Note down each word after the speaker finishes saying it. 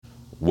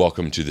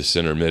Welcome to the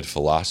Center Mid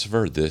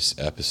Philosopher. This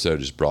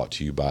episode is brought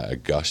to you by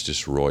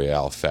Augustus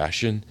Royale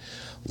Fashion.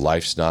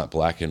 Life's not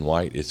black and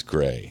white, it's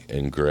gray,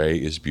 and gray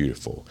is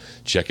beautiful.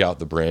 Check out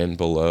the brand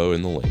below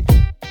in the link.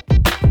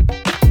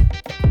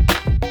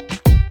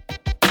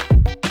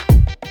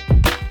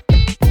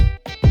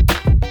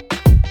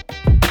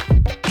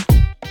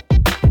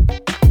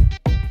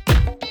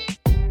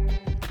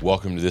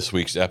 Welcome to this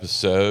week's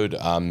episode.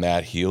 I'm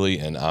Matt Healy,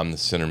 and I'm the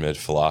Center Mid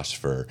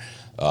Philosopher.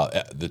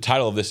 The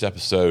title of this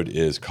episode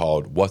is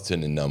called What's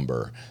in a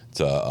Number? It's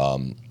a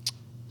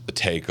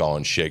take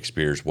on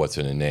Shakespeare's What's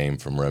in a Name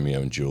from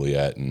Romeo and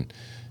Juliet, and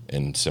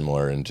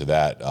similar into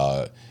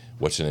that,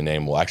 What's in a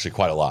Name? Well, actually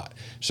quite a lot.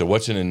 So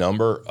what's in a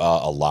number?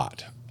 A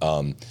lot.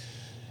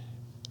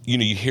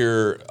 You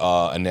hear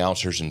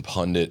announcers and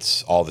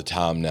pundits all the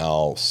time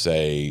now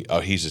say, oh,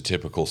 he's a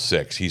typical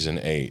 6, he's an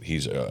 8,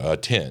 he's a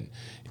 10.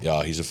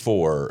 He's a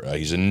 4,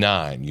 he's a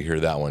 9. You hear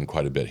that one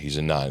quite a bit. He's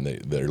a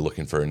 9. They're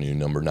looking for a new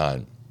number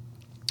 9.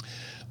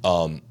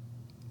 How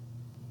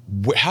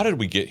did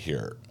we get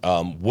here?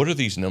 What do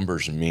these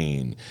numbers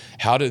mean?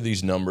 How did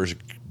these numbers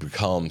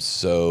become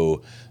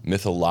so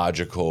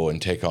mythological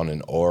and take on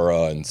an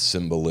aura and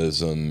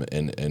symbolism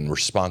and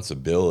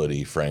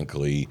responsibility,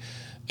 frankly,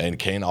 and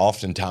can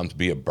oftentimes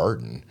be a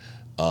burden?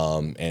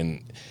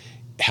 And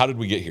how did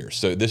we get here?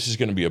 So this is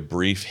going to be a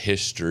brief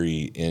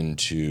history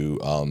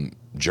into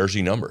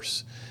jersey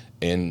numbers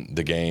in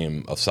the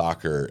game of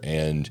soccer,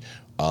 and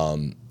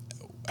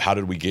how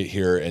did we get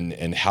here,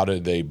 and how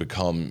did they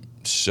become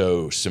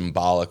so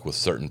symbolic with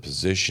certain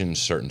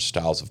positions, certain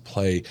styles of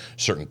play,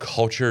 certain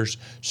cultures,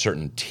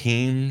 certain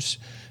teams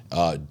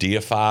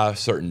deify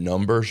certain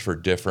numbers for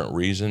different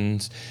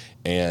reasons,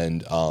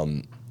 and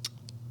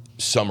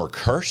some are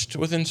cursed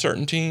within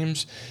certain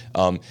teams.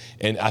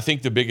 And I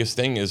think the biggest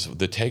thing is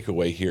the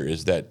takeaway here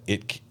is that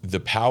the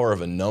power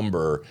of a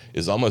number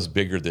is almost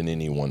bigger than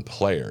any one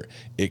player.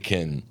 It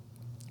can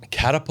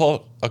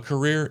catapult a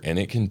career and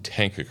it can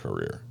tank a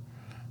career.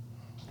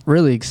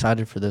 Really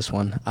excited for this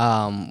one.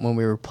 When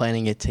we were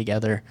planning it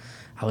together,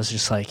 I was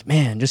just like,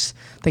 man, just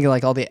thinking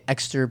like all the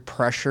extra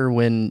pressure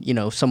when,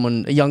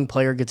 a young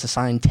player gets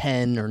assigned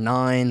 10 or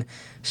 9.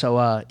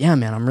 So, yeah,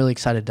 man, I'm really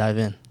excited to dive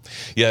in.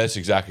 Yeah, that's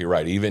exactly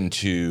right. Even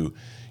to,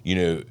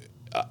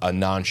 a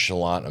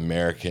nonchalant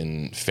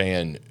American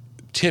fan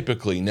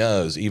typically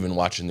knows, even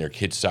watching their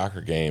kid's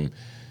soccer game,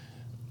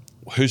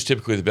 who's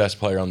typically the best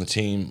player on the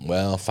team?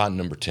 Well, find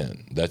number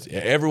 10.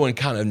 Everyone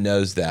kind of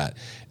knows that.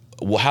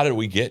 Well, how did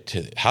we get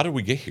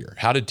here?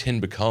 How did 10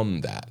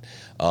 become that?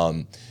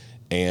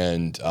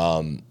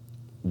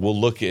 We'll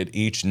look at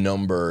each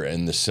number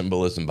and the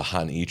symbolism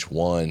behind each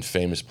one,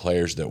 famous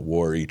players that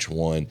wore each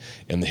one,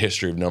 and the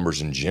history of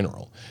numbers in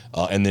general.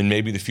 And then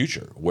maybe the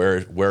future.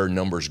 Where are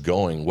numbers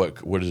going?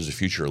 What does the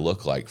future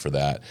look like for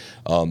that?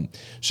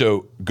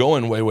 So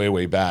going way, way,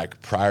 way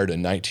back, prior to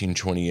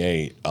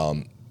 1928,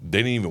 they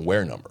didn't even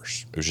wear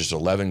numbers. It was just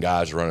 11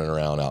 guys running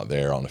around out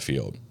there on the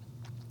field.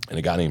 And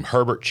a guy named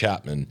Herbert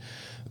Chapman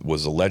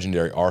was a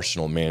legendary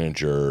Arsenal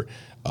manager,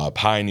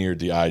 pioneered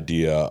the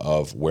idea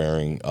of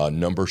wearing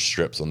number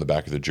strips on the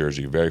back of the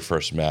jersey, very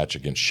first match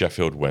against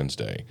Sheffield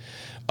Wednesday.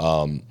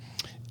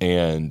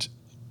 And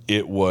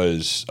it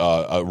was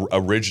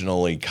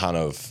originally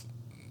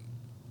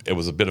it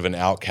was a bit of an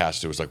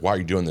outcast. It was like, why are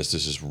you doing this?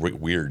 This is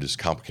weird, it's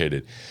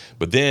complicated.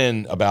 But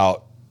then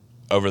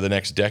over the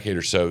next decade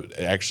or so,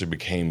 it actually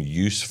became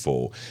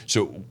useful.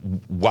 So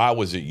why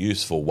was it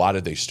useful? Why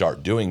did they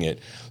start doing it?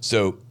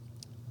 So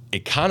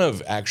it kind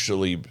of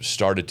actually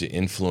started to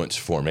influence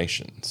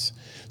formations.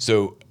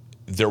 So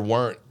there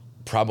weren't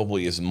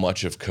probably as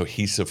much of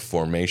cohesive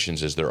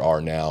formations as there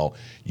are now.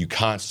 You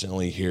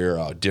constantly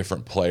hear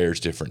different players,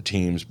 different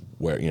teams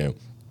where, 3-5-2,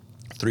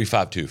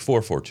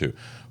 4-4-2,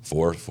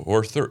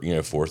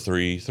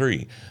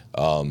 4-4-3,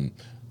 4-3-3,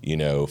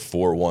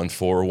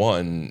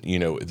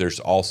 4-1-4-1, there's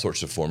all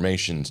sorts of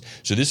formations.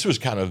 So this was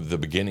kind of the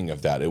beginning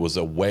of that. It was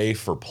a way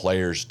for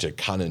players to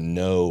kind of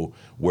know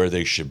where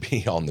they should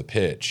be on the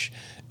pitch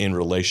in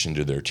relation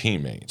to their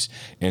teammates.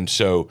 And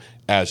so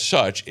as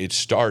such, it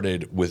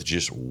started with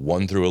just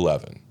 1 through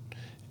 11.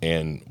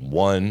 And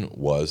 1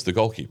 was the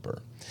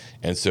goalkeeper.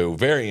 And so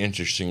very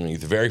interestingly,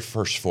 the very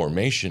first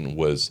formation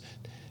was,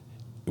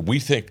 we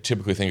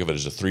typically think of it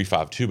as a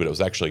 3-5-2, but it was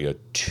actually a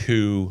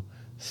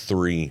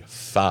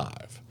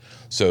 2-3-5.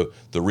 So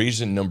the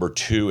reason number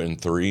 2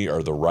 and 3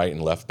 are the right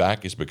and left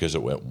back is because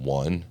it went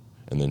 1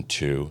 and then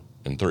 2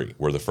 and 3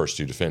 were the first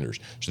 2 defenders.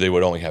 So they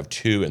would only have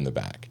 2 in the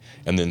back.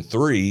 And then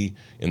 3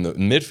 in the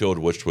midfield,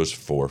 which was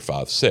 4,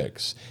 5,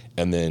 6.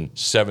 And then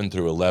 7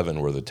 through 11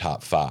 were the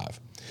top 5.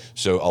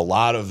 So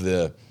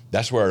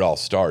that's where it all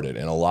started.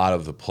 And a lot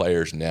of the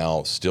players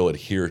now still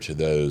adhere to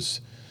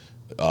those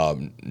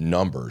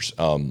numbers.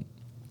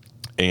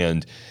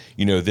 Then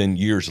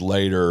years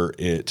later,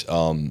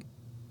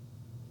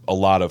 a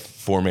lot of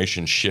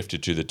formations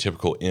shifted to the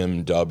typical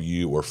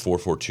MW or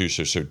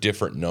 4-4-2. So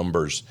different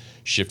numbers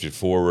shifted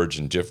forwards,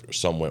 and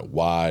some went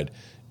wide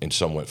and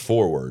some went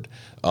forward.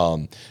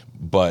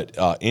 But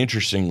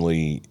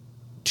interestingly,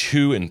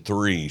 2 and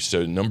 3.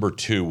 So number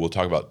 2, we'll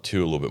talk about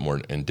 2 a little bit more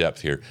in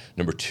depth here.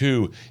 Number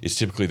 2 is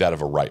typically that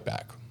of a right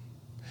back.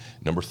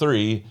 Number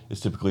 3 is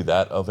typically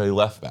that of a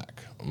left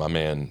back. My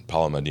man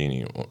Paolo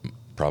Maldini,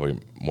 probably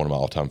one of my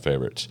all-time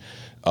favorites.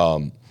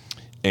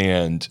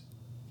 And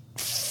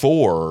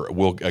 4,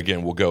 we'll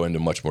go into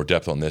much more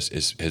depth on this,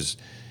 is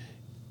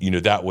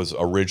that was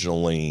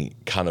originally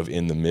kind of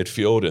in the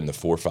midfield in the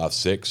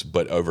 4-5-6,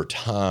 but over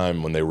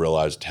time when they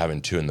realized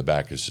having 2 in the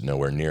back is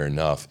nowhere near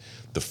enough,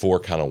 the 4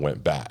 kind of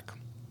went back,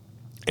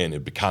 and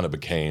it kind of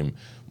became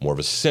more of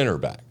a center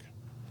back.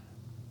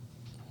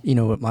 You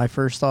know what my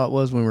first thought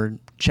was when we were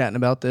chatting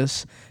about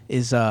this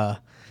is I'm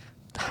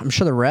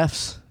sure the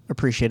refs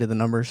appreciated the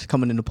numbers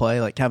coming into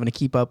play, like having to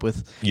keep up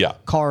with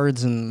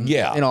cards and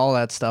all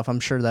that stuff. I'm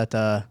sure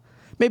that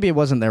maybe it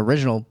wasn't the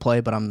original play,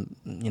 but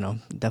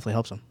definitely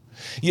helps them.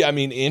 Yeah, I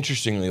mean,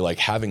 interestingly, like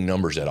having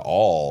numbers at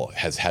all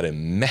has had a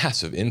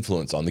massive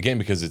influence on the game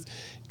because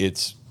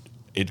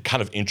it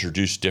kind of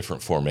introduced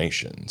different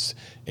formations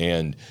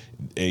and,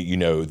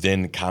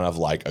 then kind of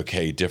like,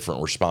 okay,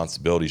 different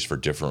responsibilities for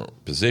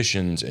different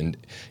positions and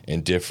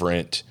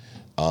different,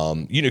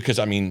 because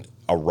I mean,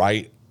 a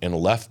right and a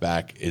left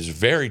back is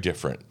very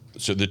different.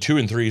 So the 2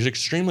 and 3 is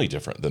extremely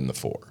different than the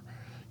 4,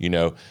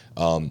 and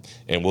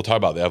we'll talk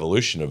about the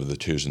evolution of the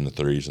 2s and the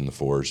 3s and the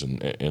 4s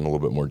in a little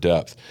bit more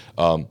depth.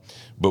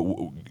 But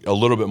a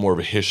little bit more of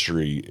a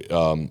history,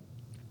 the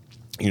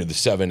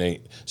 7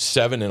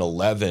 and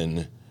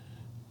 11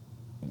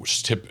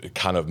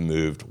 kind of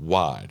moved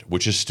wide,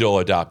 which is still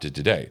adopted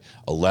today.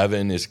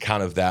 11 is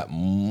kind of that a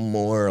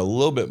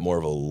little bit more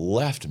of a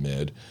left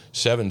mid.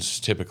 7's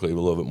typically a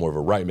little bit more of a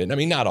right mid. I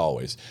mean, not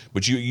always,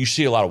 but you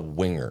see a lot of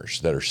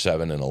wingers that are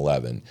 7 and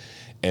 11.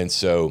 And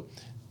so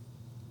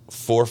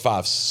 4,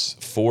 6,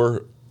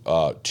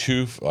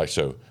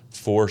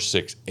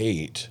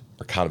 8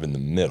 are kind of in the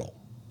middle.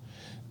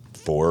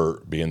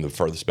 4 being the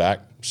furthest back,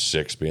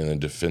 6 being the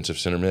defensive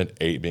center mid,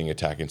 8 being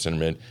attacking center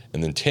mid,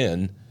 and then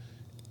 10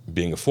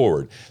 being a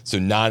forward. So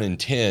 9 and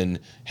 10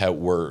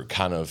 were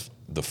kind of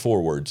the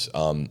forwards.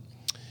 And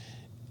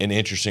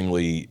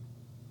interestingly,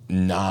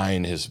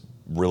 9 has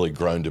really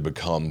grown to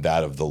become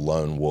that of the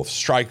lone wolf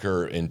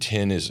striker, and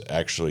 10 is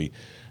actually,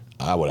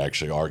 I would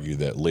actually argue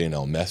that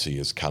Lionel Messi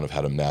has kind of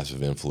had a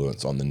massive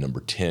influence on the number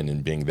 10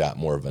 and being that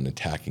more of an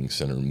attacking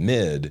center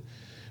mid,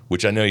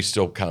 which I know he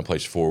still kind of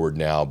plays forward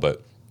now,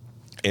 but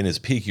in his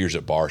peak years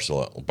at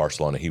Barcelona,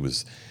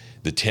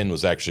 the 10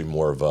 was actually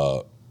more of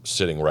a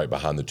sitting right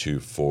behind the 2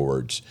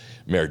 forwards.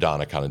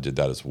 Maradona kind of did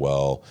that as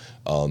well.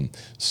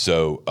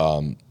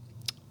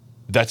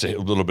 That's a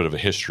little bit of a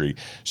history.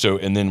 So,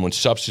 and then when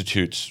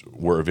substitutes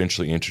were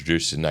eventually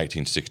introduced in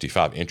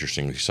 1965,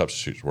 interestingly,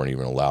 substitutes weren't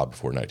even allowed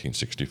before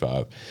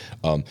 1965.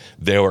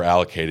 They were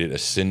allocated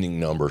ascending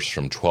numbers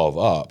from 12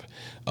 up.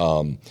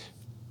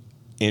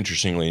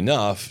 Interestingly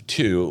enough,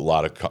 too, a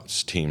lot of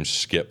teams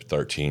skipped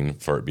 13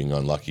 for it being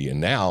unlucky, and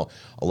now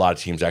a lot of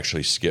teams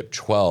actually skip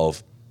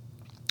 12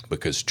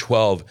 because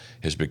 12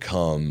 has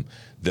become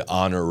the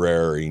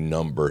honorary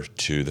number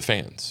to the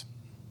fans.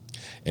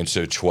 And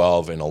so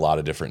 12 in a lot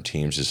of different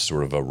teams is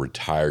sort of a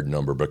retired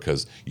number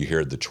because you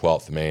hear the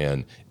 12th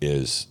man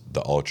is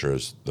the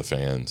ultras, the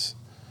fans.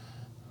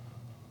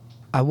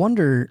 I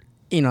wonder,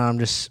 I'm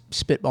just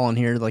spitballing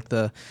here, like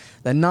the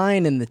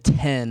 9 and the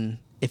 10,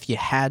 if you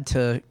had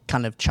to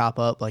kind of chop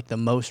up like the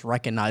most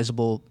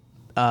recognizable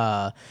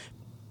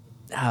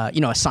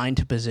assigned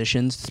to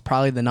positions, it's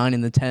probably the 9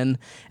 and the 10.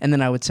 And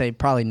then I would say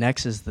probably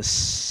next is the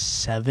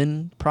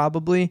 7,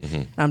 probably. Mm-hmm.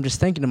 And I'm just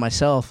thinking to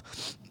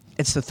myself,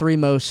 it's the 3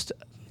 most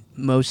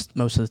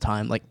of the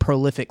time, like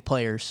prolific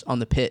players on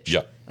the pitch.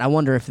 Yeah. I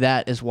wonder if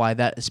that is why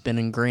that has been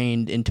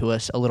ingrained into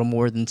us a little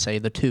more than, say,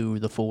 the 2,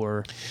 the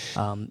 4,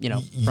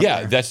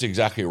 Yeah, that's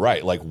exactly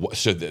right. Like,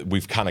 so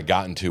we've kind of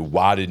gotten to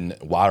why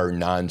are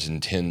 9s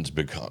and 10s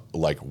become,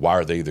 like, why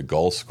are they the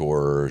goal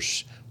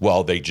scorers?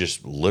 Well, they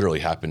just literally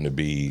happen to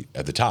be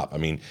at the top. I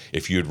mean,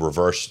 if you'd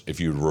reverse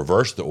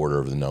the order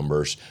of the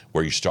numbers,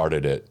 where you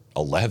started at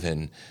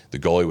 11, the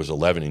goalie was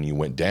 11, and you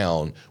went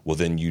down. Well,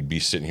 then you'd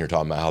be sitting here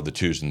talking about how the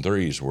 2s and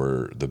 3s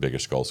were the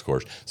biggest goal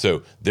scorers.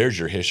 So there's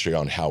your history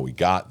on how we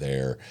got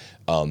there.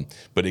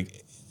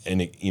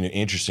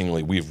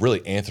 Interestingly, we've really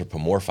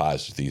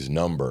anthropomorphized these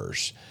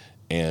numbers,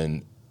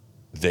 and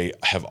they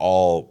have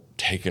all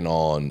taken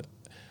on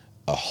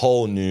a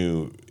whole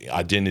new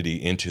identity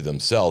into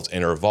themselves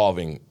and are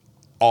evolving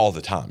all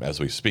the time as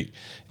we speak.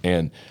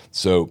 And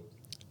so,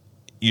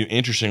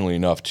 interestingly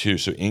enough, too,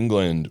 so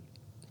England,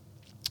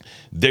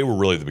 they were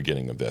really the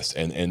beginning of this,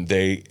 and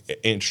they,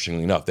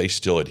 interestingly enough, they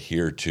still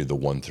adhere to the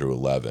 1 through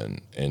 11,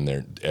 and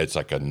it's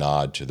like a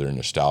nod to their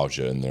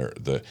nostalgia and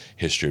the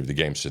history of the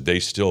game. So they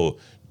still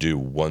do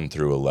 1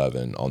 through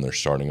 11 on their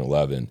starting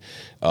 11,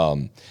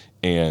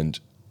 and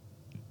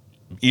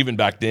even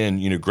back then,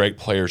 great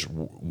players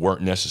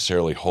weren't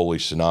necessarily wholly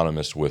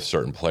synonymous with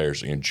certain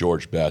players.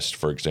 George Best,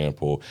 for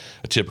example,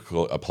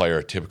 a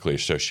player typically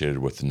associated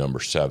with the number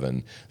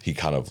 7. He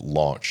kind of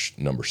launched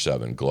number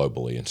 7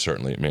 globally, and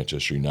certainly at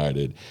Manchester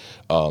United.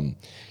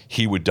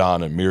 he would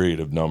don a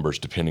myriad of numbers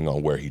depending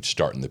on where he'd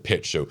start in the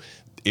pitch. So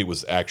it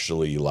was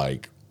actually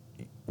like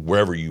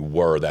wherever you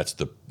were, that's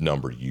the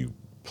number you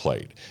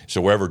played.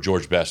 So wherever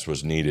George Best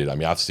was needed, I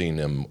mean, I've seen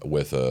him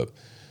with a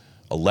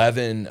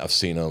 11. I've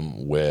seen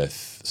him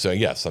with, so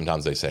yeah,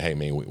 sometimes they say, hey,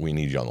 man, we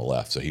need you on the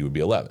left. So he would be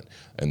 11.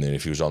 And then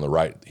if he was on the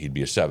right, he'd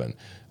be a 7.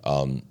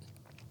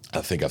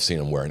 I think I've seen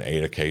him wear an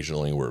 8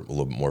 occasionally. We're a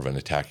little bit more of an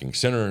attacking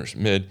center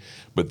mid.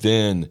 But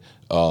then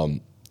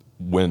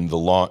when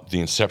the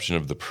inception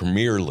of the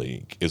Premier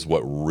League is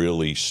what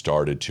really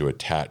started to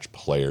attach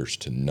players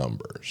to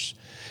numbers.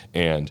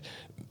 And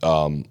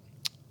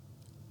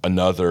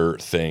another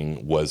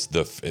thing was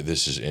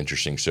this is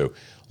interesting. So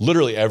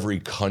literally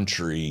every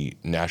country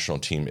national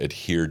team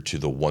adhered to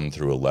the 1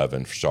 through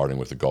 11, starting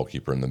with the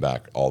goalkeeper in the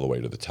back all the way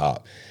to the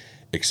top,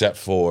 except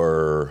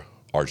for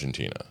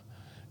Argentina.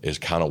 Is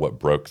kind of what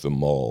broke the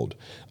mold.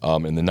 In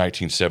the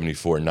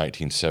 1974 and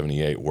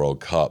 1978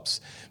 World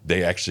Cups,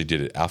 they actually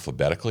did it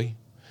alphabetically.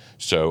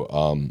 So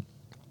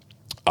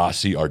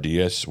Ossie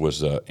Ardiles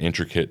was an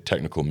intricate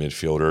technical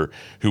midfielder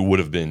who would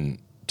have been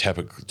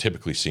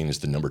typically seen as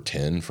the number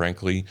 10,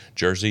 frankly,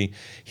 jersey.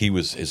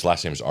 His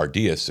last name is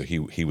Ardiles, so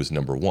he was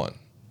number 1.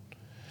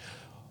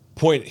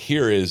 Point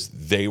here is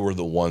they were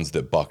the ones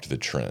that bucked the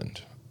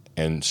trend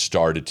and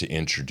started to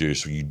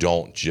introduce, you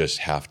don't just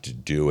have to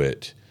do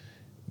it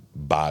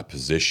by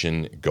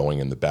position going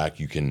in the back.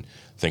 You can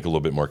think a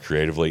little bit more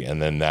creatively,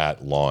 and then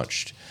that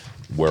launched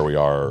where we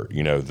are,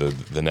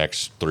 the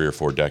next 3 or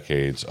 4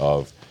 decades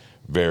of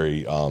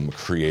very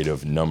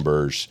creative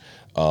numbers.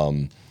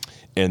 And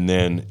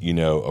then,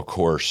 of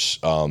course,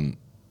 the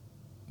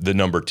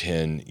number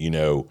 10,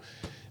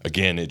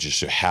 again, it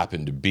just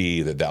happened to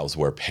be that was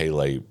where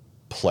Pele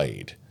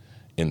played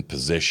in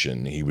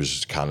position. He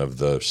was kind of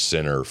the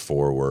center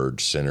forward,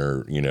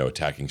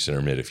 attacking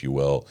center mid, if you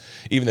will,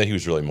 even though he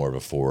was really more of a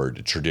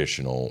forward,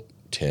 traditional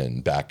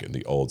 10, back in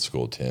the old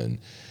school 10.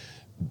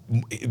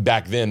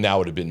 Back then, that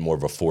would have been more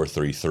of a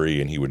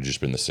 4-3-3, and he would have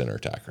just been the center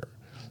attacker.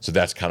 So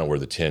that's kind of where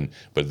the 10,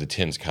 but the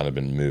 10's kind of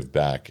been moved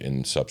back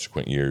in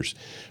subsequent years.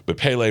 But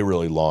Pele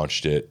really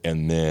launched it,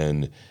 and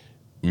then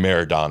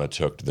Maradona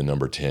took the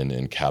number 10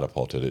 and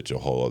catapulted it to a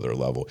whole other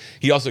level.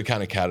 He also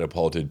kind of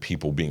catapulted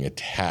people being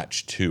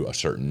attached to a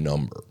certain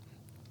number.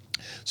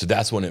 So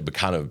that's when it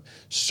kind of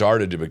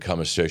started to become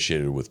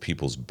associated with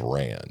people's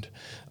brand.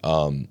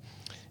 And,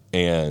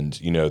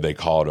 they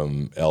called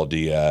him El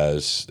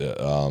Diaz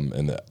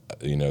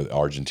in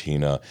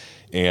Argentina.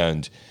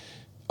 And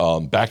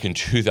back in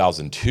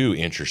 2002,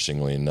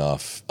 interestingly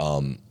enough,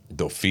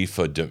 the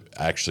FIFA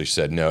actually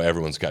said, no,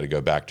 everyone's got to go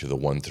back to the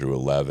 1 through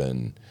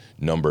 11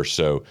 number.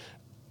 So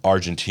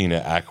Argentina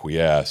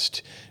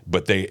acquiesced,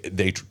 but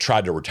they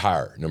tried to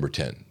retire number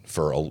 10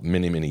 for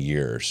many, many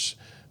years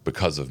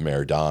because of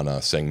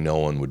Maradona, saying no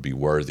one would be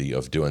worthy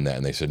of doing that.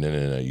 And they said,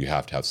 no, you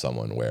have to have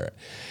someone wear it.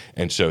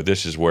 And so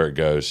this is where it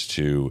goes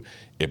to,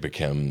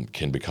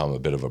 can become a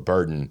bit of a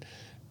burden.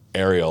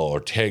 Ariel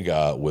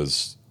Ortega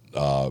was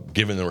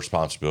given the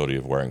responsibility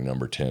of wearing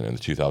number 10 in the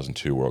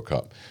 2002 World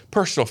Cup.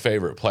 Personal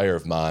favorite player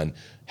of mine,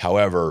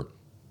 however,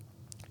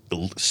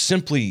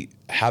 simply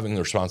having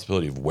the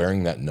responsibility of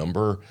wearing that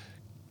number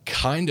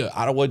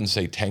I wouldn't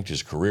say tanked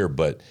his career,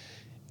 but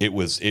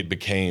it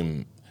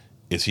became,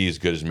 is he as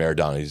good as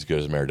Maradona? He's as good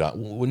as Maradona.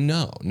 Well,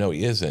 no,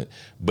 he isn't.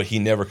 But he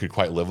never could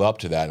quite live up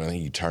to that, and I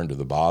think he turned to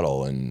the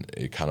bottle, and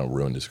it kind of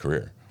ruined his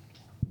career.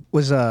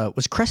 Was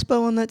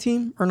Crespo on that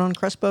team? Hernan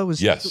Crespo was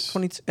yes,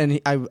 20,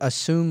 and I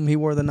assume he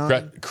wore the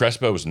 9.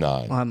 Crespo was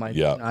 9. Well, I'm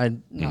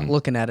not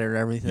looking at it or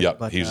everything. Yep,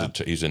 but, he's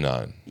a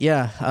 9.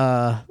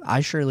 Yeah,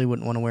 I surely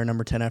wouldn't want to wear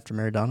number 10 after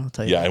Maradona. I'll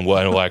tell you. Yeah, and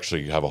we'll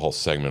actually have a whole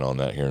segment on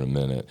that here in a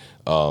minute.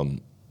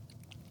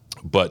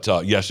 But so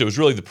it was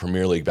really the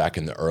Premier League back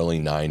in the early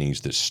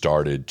 90s that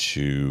started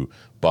to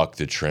buck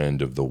the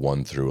trend of the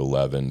 1 through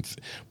 11.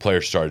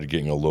 Players started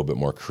getting a little bit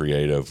more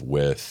creative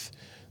with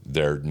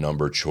their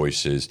number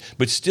choices.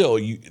 But still,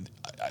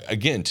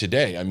 again,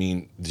 today,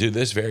 to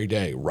this very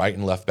day, right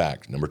and left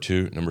back, number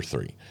 2, number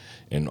 3.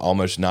 And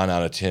almost 9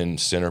 out of 10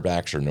 center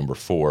backs are number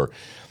 4.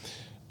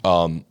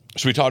 So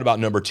we talked about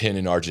number 10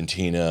 in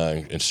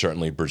Argentina and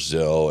certainly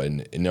Brazil.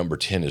 And number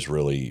 10 is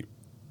really,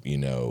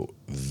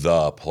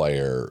 the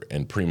player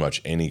in pretty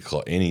much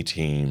any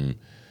team,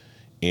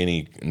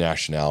 any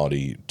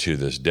nationality to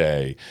this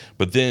day.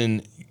 But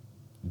then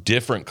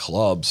different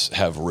clubs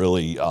have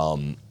really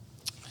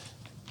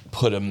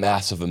put a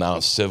massive amount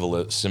of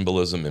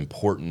symbolism,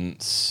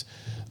 importance,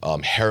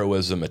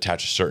 heroism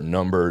attached to certain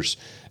numbers.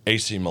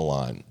 AC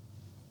Milan,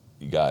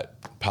 you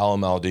got Paolo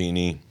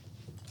Maldini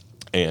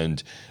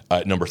and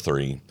at number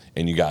 3,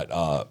 and you got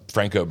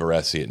Franco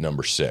Baresi at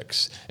number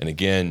 6. And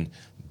again,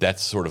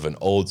 that's sort of an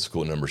old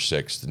school number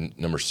 6. The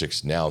number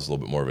 6 now is a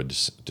little bit more of a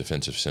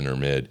defensive center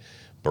mid.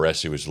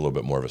 Baresi was a little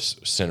bit more of a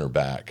center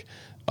back.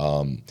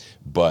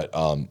 But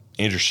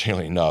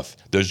interestingly enough,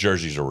 those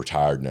jerseys are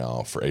retired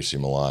now for AC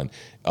Milan.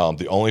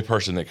 The only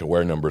person that can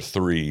wear number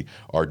 3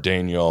 are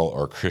Daniel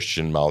or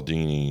Christian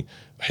Maldini,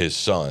 his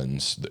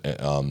sons,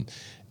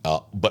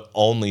 but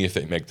only if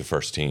they make the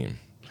first team.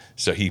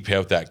 So he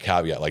put that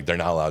caveat, like they're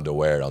not allowed to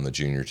wear it on the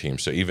junior team.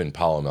 So even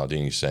Paolo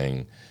Maldini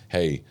saying,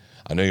 hey,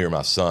 I know you're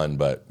my son,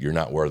 but you're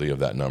not worthy of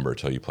that number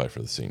until you play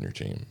for the senior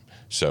team.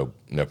 So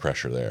no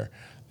pressure there.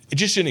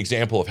 It's just an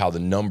example of how the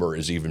number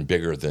is even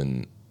bigger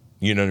than,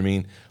 you know what I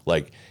mean?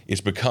 Like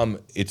it's become,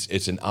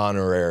 it's an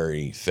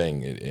honorary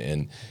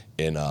thing.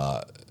 And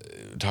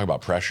talk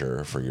about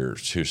pressure for your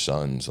two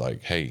sons.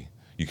 Like, hey,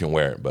 you can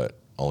wear it, but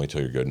only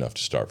till you're good enough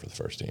to start for the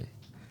first team.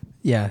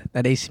 Yeah,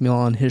 that AC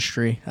Milan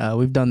history.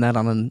 We've done that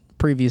on a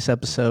previous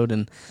episode,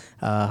 and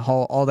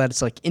all that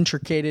it's like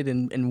intricated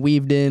and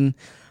weaved in.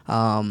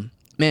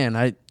 Man,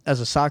 I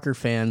as a soccer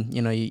fan,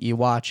 you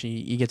watch,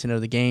 you get to know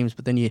the games,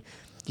 but then you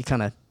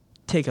kind of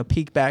take a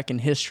peek back in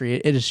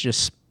history.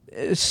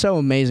 It's so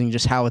amazing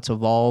just how it's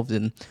evolved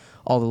and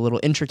all the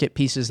little intricate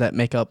pieces that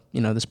make up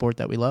the sport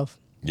that we love.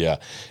 Yeah,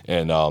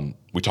 and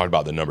we talked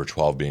about the number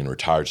 12 being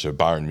retired. So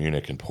Bayern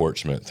Munich and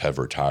Portsmouth have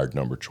retired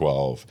number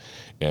 12,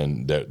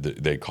 and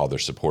they call their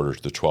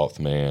supporters the 12th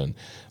man.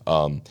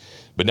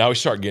 But now we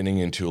start getting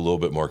into a little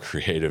bit more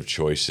creative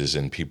choices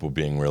and people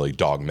being really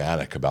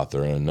dogmatic about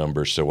their own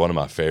numbers. So one of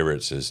my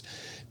favorites is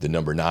the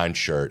number 9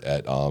 shirt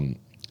at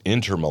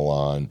Inter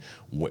Milan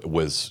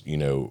was,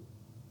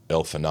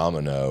 El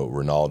Fenomeno,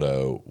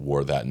 Ronaldo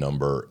wore that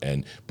number,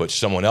 but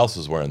someone else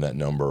was wearing that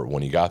number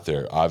when he got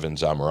there, Ivan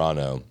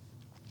Zamorano.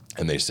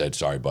 And they said,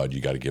 sorry, bud,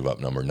 you got to give up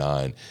number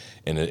 9.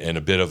 And in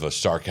a bit of a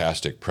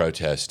sarcastic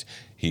protest,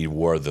 he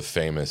wore the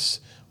famous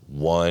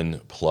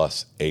 1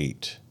 +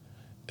 8.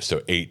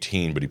 So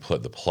 18, but he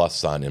put the plus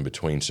sign in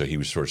between. So he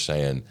was sort of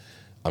saying,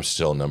 I'm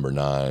still number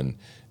 9.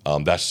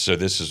 So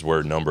this is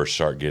where numbers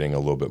start getting a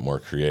little bit more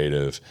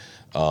creative.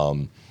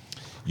 Then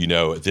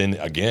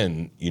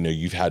again,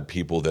 you've had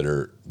people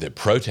that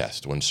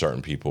protest when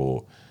certain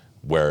people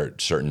wear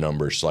certain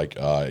numbers, like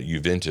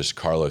Juventus,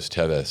 Carlos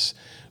Tevez,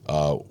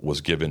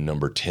 was given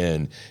number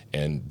 10,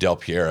 and Del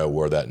Piero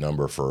wore that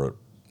number for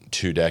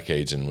 2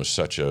 decades and was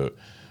such a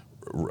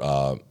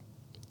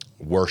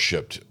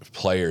worshipped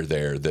player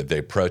there that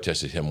they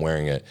protested him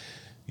wearing it.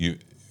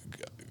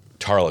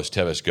 Carlos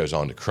Tevez goes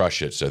on to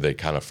crush it, so they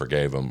kind of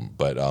forgave him.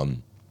 But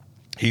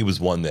he was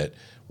one that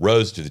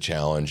rose to the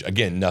challenge.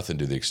 Again, nothing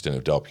to the extent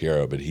of Del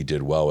Piero, but he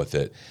did well with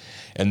it.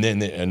 And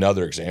then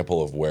another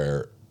example of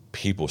where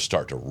people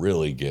start to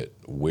really get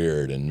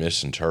weird and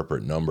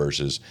misinterpret numbers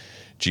is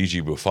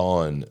Gigi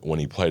Buffon, when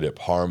he played at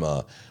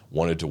Parma,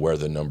 wanted to wear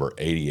the number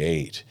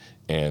 88,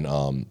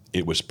 and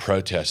it was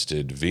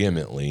protested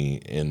vehemently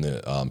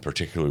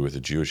particularly with the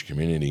Jewish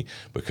community,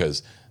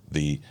 because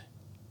the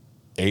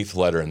 8th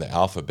letter in the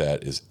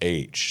alphabet is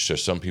H. So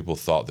some people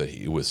thought that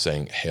he was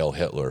saying Hail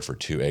Hitler for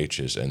 2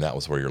 H's, and that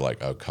was where you're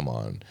like, oh, come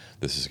on,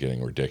 this is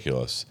getting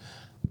ridiculous.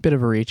 Bit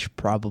of a reach,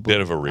 probably.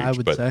 Bit of a reach, I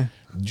would say.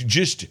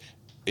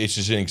 It's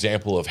just an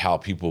example of how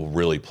people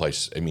really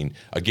place. I mean,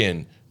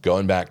 again,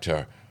 going back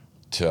to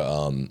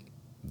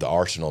the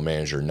Arsenal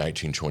manager in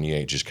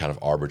 1928, just kind of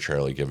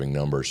arbitrarily giving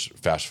numbers.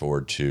 Fast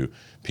forward to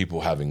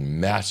people having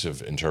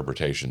massive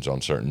interpretations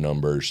on certain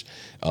numbers.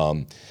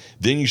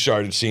 Then you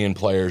started seeing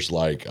players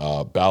like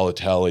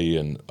Balotelli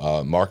and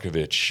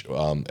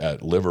Markovic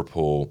at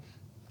Liverpool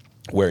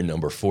wear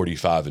number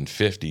 45 and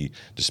 50,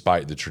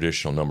 despite the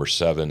traditional number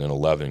 7 and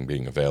 11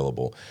 being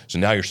available. So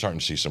now you're starting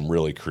to see some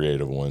really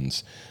creative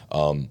ones.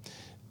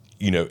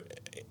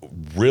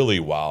 Really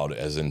wild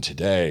as in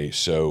today.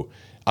 So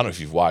I don't know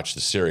if you've watched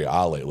the Serie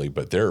A lately,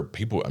 but there are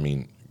people,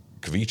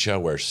 Kvicha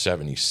wears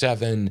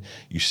 77.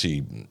 You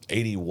see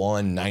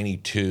 81,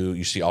 92.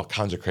 You see all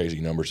kinds of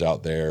crazy numbers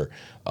out there.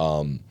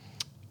 Ronaldinho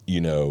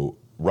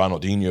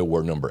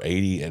wore number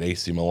 80 at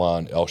AC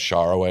Milan. El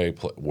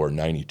Shaarawy wore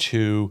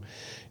 92.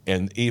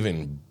 And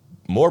even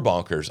more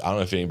bonkers, I don't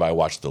know if anybody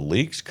watched the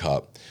Leagues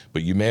Cup,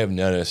 but you may have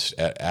noticed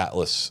at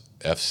Atlas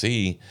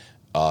FC,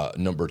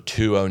 number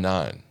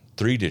 209,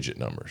 3-digit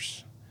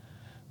numbers.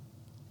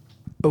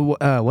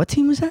 What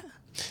team was that?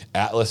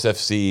 Atlas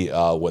FC,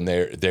 when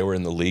they were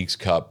in the Leagues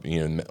Cup,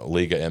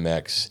 Liga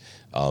MX.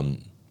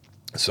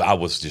 So I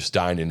was just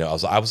dying to know.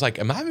 I was like,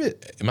 am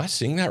I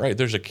seeing that right?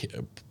 There's a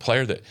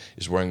player that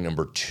is wearing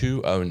number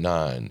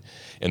 209,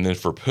 and then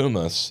for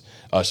Pumas,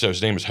 so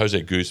his name is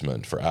Jose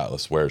Guzman for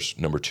Atlas, wears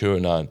number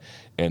 209,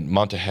 and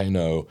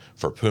Montejano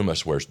for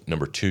Pumas wears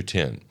number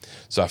 210.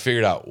 So I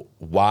figured out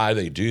why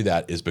they do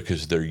that is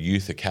because they're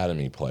youth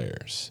academy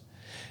players.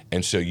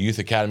 And so youth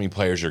academy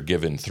players are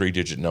given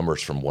 3-digit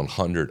numbers from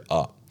 100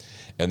 up,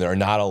 and they're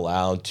not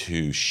allowed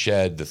to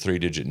shed the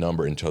 3-digit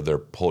number until they're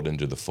pulled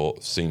into the full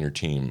senior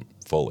team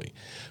fully.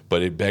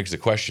 But it begs the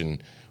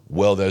question,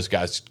 will those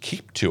guys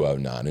keep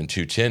 209 and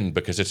 210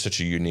 because it's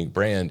such a unique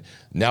brand?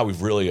 Now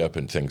we've really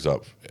opened things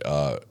up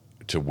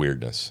to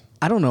weirdness.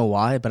 I don't know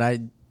why,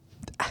 but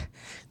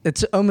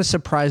it almost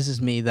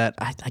surprises me that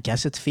I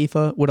guess it's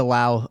FIFA would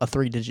allow a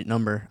 3-digit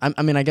number.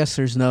 I guess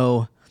there's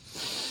no...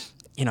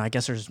 I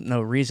guess there's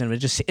no reason,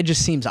 but it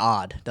just seems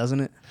odd, doesn't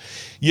it?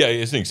 Yeah,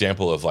 it's an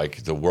example of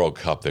like the World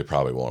Cup. They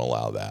probably won't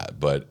allow that,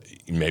 but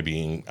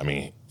maybe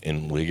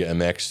in Liga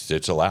MX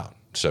it's allowed.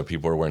 So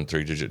people are wearing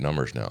 3-digit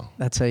numbers now.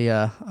 That's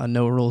a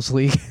no rules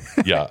league.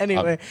 Yeah.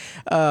 Anyway,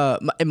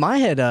 in my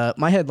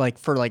head, like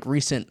for like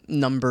recent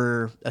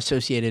number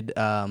associated,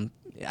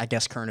 I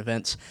guess current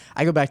events,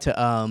 I go back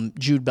to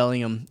Jude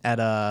Bellingham at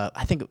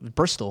I think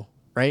Bristol,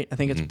 right? I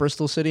think it's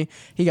Bristol City.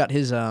 He got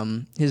his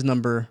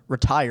number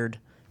retired,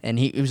 and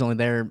he was only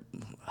there,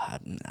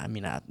 I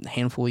mean, a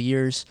handful of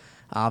years.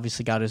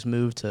 Obviously got his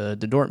move to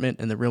Dortmund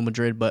and the Real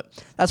Madrid, but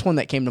that's one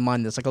that came to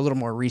mind that's like a little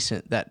more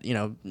recent, that,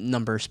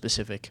 number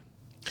specific.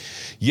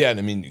 Yeah, and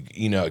I mean,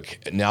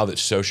 now that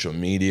social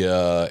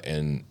media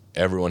and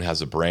everyone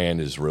has a brand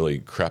has really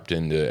crept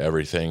into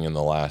everything in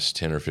the last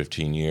 10 or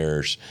 15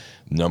 years,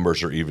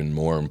 numbers are even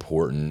more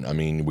important. I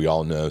mean, we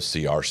all know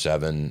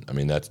CR7. I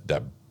mean,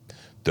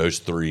 those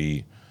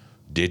 3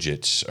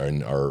 digits are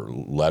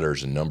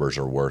letters and numbers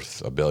are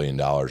worth $1 billion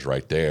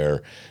right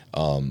there.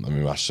 I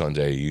mean, my son's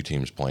AAU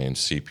team's playing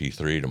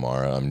CP3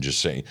 tomorrow. I'm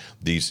just saying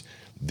these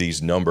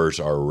numbers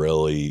are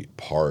really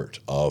part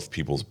of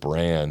people's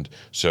brand.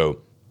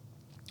 So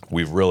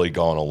we've really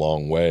gone a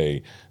long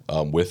way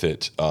with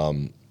it.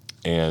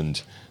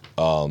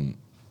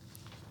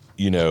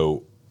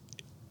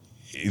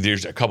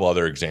 There's a couple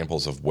other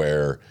examples of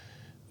where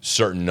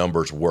certain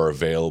numbers were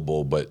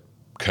available, but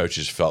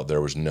coaches felt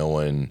there was no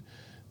one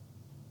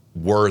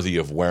worthy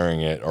of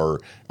wearing it, or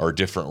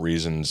different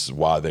reasons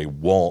why they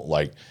won't.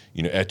 Like,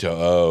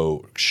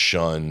 Eto'o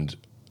shunned,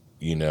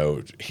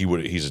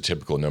 he's a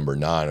typical number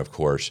 9, of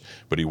course,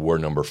 but he wore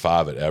number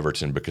 5 at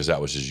Everton because that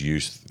was his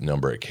youth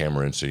number at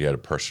Cameroon, so he had a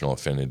personal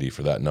affinity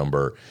for that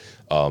number.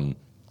 And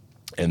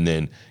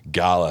then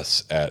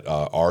Gallas at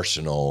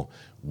Arsenal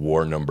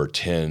wore number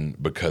 10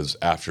 because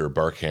after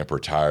Bergkamp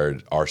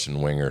retired, Arsene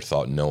Wenger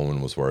thought no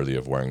one was worthy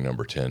of wearing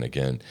number 10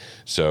 again.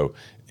 So,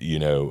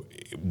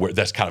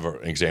 that's kind of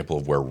an example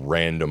of where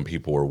random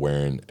people were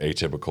wearing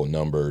atypical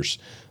numbers.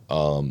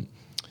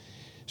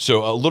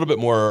 So a little bit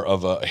more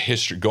of a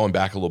history, going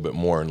back a little bit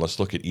more, and let's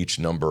look at each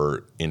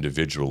number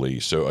individually.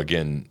 So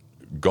again,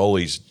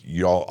 goalies,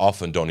 you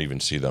often don't even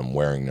see them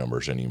wearing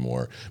numbers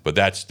anymore, but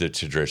that's the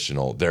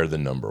traditional, they're the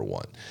number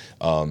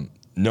 1.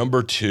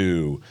 Number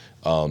 2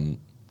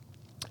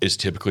 is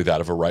typically that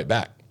of a right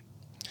back.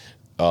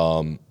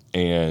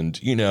 And,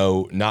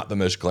 not the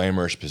most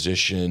glamorous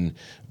position,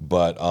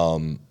 but,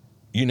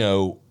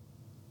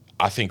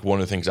 I think one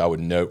of the things I would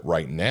note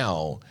right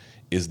now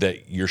is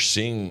that you're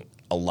seeing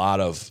a lot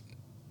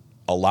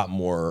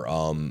more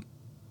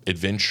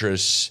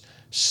adventurous,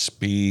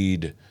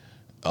 speed,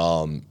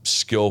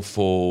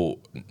 skillful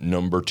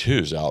number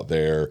 2s out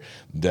there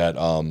that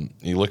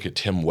you look at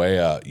Tim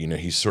Weah,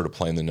 he's sort of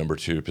playing the number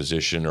 2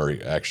 position, or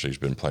he actually has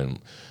been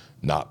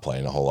not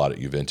playing a whole lot at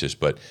Juventus,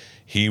 but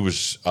he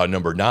was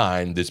number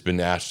 9 that's been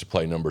asked to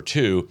play number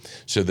 2.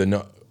 So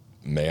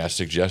may I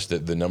suggest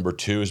that the number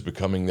 2 is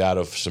becoming that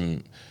of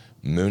some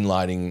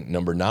moonlighting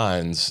number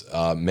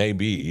 9s,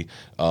 maybe,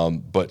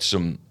 but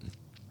some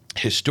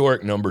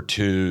historic number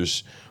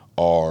 2s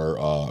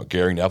are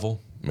Gary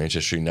Neville,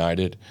 Manchester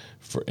United,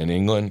 in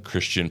England,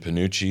 Christian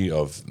Panucci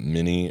of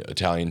many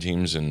Italian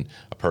teams and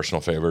a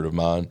personal favorite of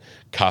mine,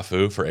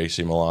 Cafu for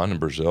AC Milan in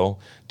Brazil,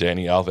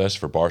 Dani Alves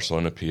for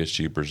Barcelona,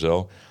 PSG,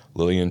 Brazil,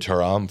 Lilian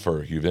Thuram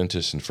for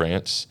Juventus in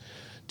France,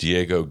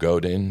 Diego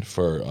Godin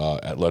for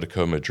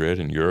Atletico Madrid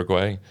in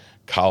Uruguay,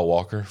 Kyle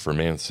Walker for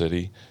Man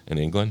City in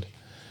England.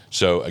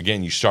 So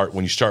again,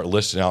 when you start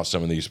listing out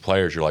some of these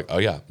players, you're like, oh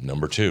yeah,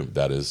 number 2.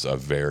 That is a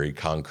very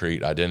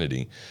concrete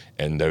identity,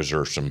 and those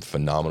are some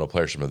phenomenal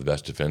players, some of the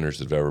best defenders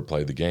that have ever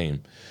played the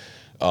game.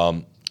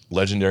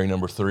 Legendary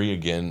number 3,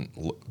 again,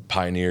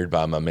 pioneered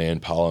by my man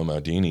Paolo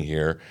Maldini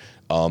here,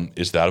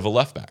 is that of a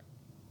left back.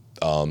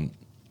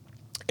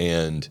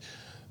 And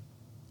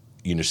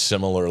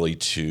similarly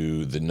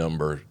to the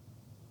number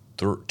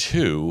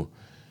 2.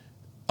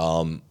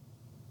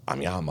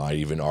 I might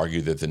even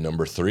argue that the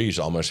number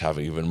 3s almost have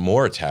even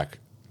more attack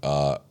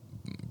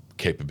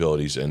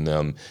capabilities in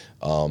them.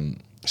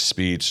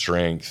 Speed,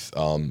 strength,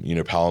 Paolo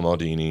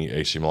Maldini,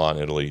 AC Milan,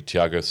 Italy,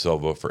 Thiago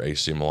Silva for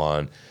AC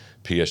Milan,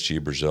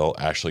 PSG, Brazil,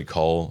 Ashley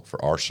Cole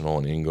for Arsenal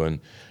in England,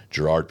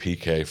 Gerard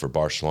Piqué for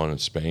Barcelona in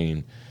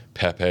Spain,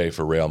 Pepe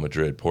for Real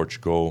Madrid,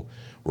 Portugal,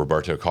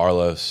 Roberto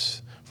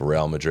Carlos for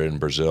Real Madrid in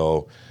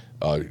Brazil,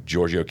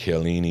 Giorgio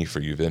Chiellini for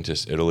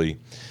Juventus, Italy.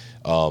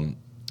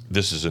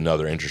 This is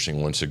another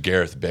interesting one. So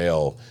Gareth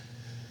Bale,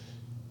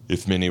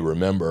 if many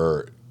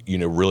remember,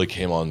 really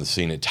came on the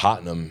scene at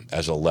Tottenham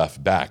as a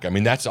left back. I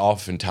mean, that's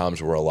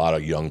oftentimes where a lot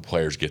of young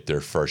players get their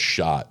first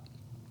shot,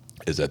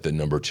 is at the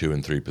number 2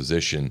 and 3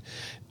 position.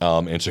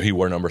 And so he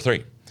wore number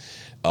 3.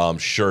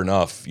 Sure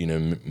enough,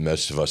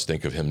 most of us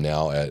think of him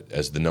now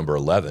as the number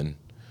 11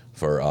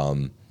 for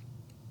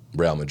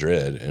Real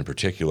Madrid in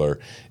particular.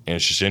 And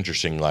it's just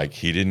interesting, like,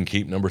 he didn't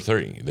keep number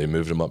 3. They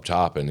moved him up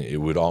top, and it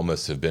would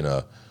almost have been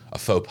a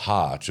faux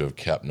pas to have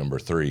kept number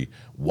 3.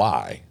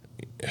 Why?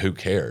 Who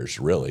cares,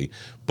 really?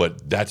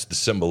 But that's the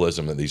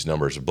symbolism that these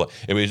numbers are.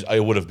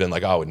 It would have been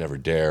like, I would never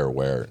dare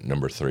wear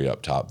number 3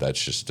 up top.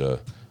 That's just a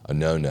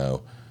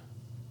no-no.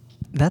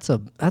 That's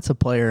a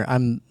player.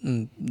 I'm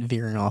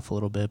veering off a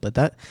little bit, but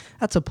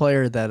that's a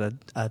player that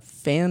a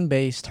fan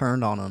base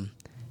turned on him,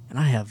 and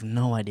I have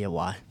no idea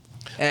why.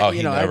 Oh,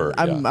 he never.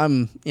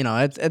 I'm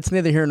it's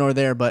neither here nor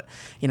there, but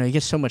he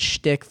gets so much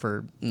shtick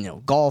for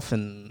golf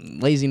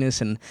and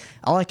laziness, and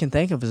all I can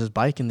think of is his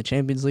bike in the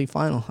Champions League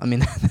final. I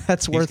mean,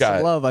 that's worth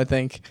some love, I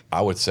think.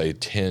 I would say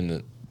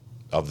 10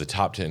 of the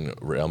top 10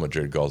 Real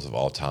Madrid goals of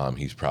all time.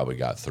 He's probably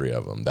got 3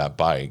 of them. That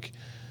bike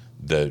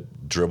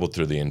that dribbled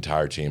through the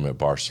entire team at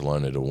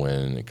Barcelona to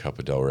win the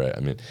Copa del Rey. I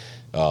mean,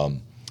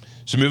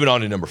 so moving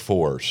on to number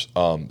 4s.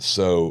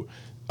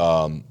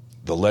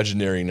 The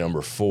legendary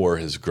number 4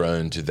 has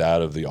grown to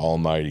that of the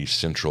almighty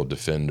central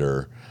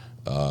defender,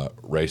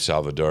 Ray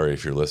Salvador.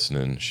 If you're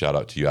listening, shout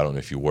out to you. I don't know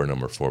if you wore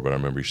number 4, but I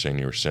remember you saying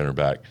you were center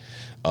back.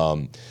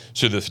 So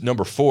the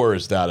number 4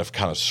 is that of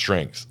kind of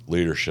strength,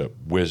 leadership,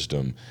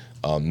 wisdom,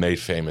 made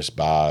famous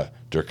by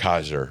Der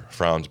Kaiser,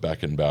 Franz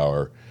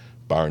Beckenbauer,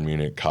 Bayern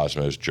Munich,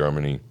 Cosmos,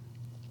 Germany,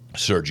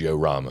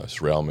 Sergio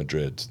Ramos, Real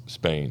Madrid,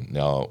 Spain,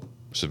 now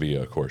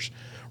Sevilla, of course,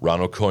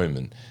 Ronald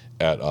Koeman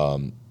at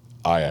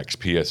Ajax,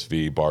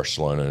 PSV,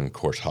 Barcelona, and of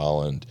course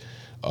Holland,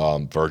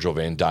 Virgil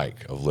van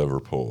Dijk of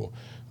Liverpool,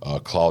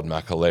 Claude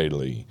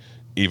Makélélé,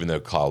 even though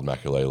Claude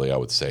Makélélé I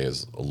would say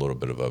is a little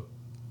bit of a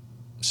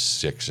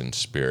 6 in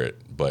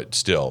spirit, but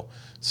still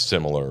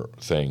similar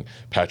thing.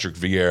 Patrick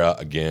Vieira,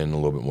 again, a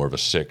little bit more of a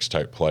 6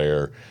 type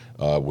player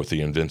with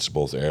the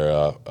Invincibles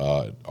era,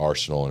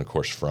 Arsenal and of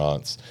course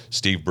France.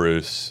 Steve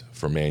Bruce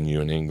for Man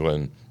U in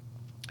England,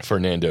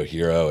 Fernando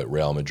Hierro at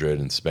Real Madrid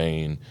in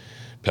Spain,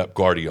 Pep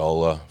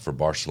Guardiola for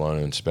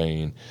Barcelona in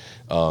Spain.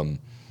 So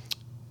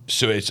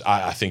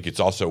I think it's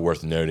also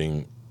worth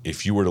noting,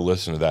 if you were to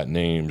listen to that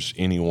names,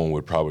 anyone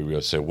would probably be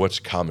able to say, what's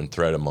the common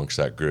thread amongst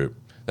that group?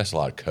 That's a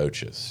lot of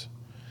coaches.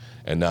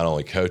 And not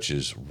only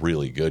coaches,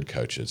 really good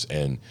coaches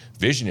and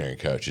visionary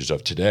coaches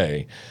of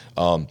today.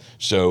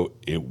 So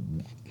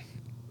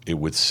it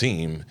would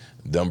seem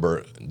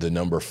the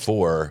number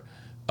 4,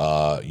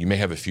 you may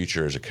have a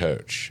future as a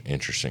coach,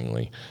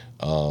 interestingly.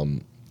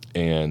 And,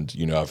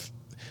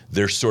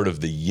 there's sort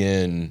of the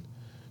yin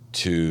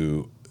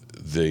to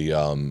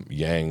the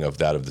yang of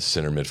that of the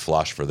center mid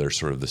philosopher. They're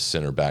sort of the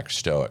center back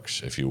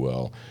stoics, if you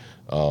will.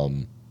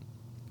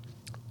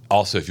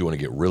 Also, if you want to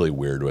get really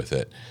weird with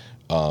it,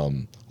 a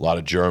lot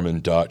of German,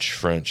 Dutch,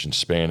 French, and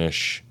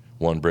Spanish,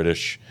 1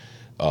 British.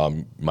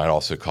 Might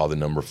also call the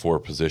number 4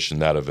 position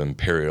that of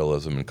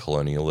imperialism and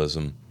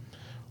colonialism.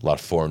 A lot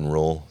of foreign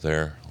rule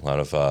there. A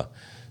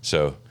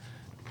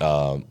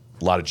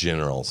lot of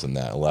generals in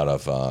that. A lot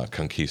of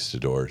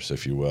conquistadors,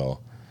 if you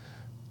will.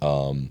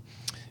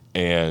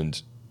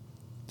 And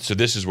so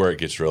this is where it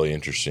gets really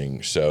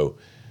interesting. So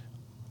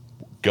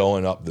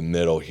going up the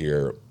middle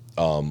here,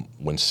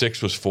 when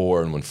 6 was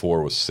 4 and when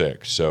 4 was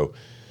 6. So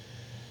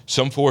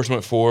some 4s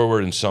went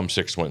forward and some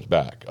 6 went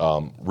back.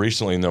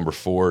 Recently, number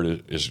 4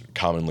 is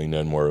commonly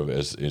known more of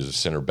as a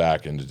center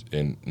back,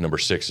 and number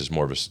 6 is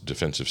more of a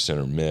defensive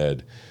center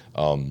mid.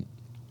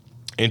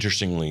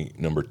 Interestingly,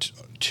 number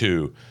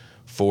 2,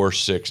 4,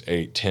 6,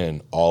 8,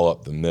 10, all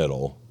up the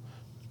middle,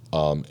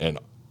 and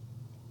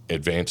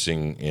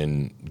advancing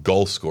in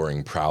goal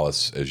scoring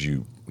prowess as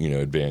you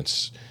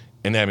advance.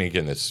 And I mean,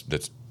 again,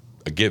 that's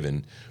a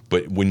given.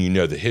 But when you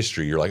know the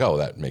history, you're like, oh,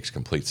 that makes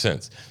complete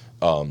sense.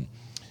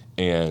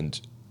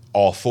 And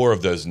all 4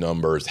 of those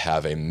numbers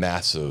have a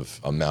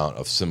massive amount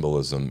of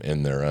symbolism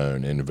in their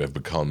own and have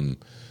become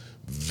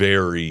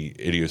very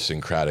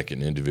idiosyncratic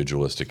and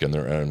individualistic in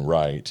their own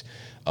right.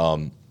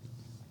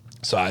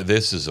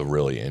 This is a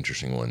really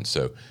interesting one.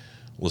 So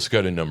let's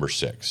go to number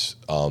 6.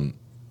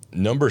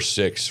 Number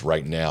 6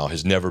 right now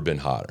has never been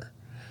hotter.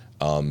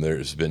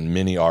 There's been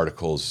many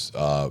articles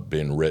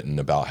being written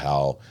about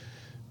how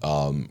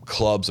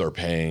clubs are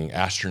paying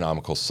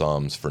astronomical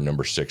sums for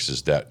number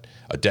 6s that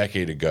a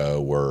decade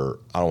ago were,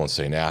 I don't want to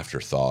say an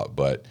afterthought,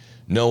 but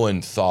no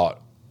one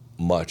thought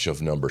much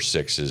of number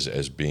 6s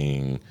as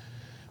being,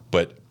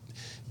 but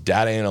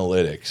data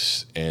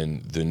analytics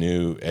and the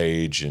new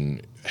age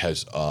and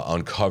has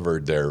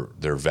uncovered their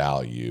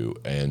value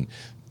and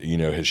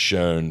has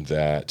shown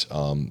that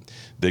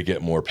they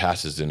get more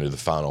passes into the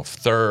final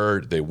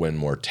third, they win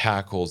more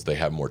tackles, they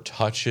have more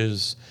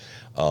touches.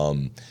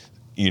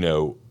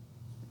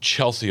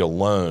 Chelsea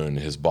alone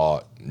has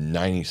bought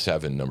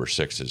 97 number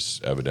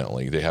 6s,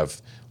 evidently. They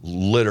have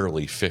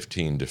literally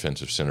 15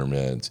 defensive center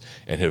mids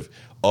and have,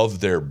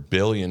 of their $1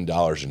 billion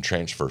in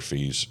transfer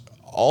fees,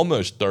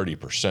 almost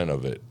 30%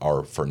 of it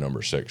are for number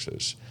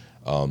 6s.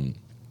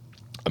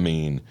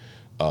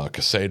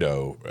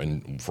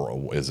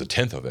 Caicedo is a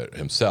tenth of it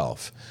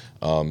himself.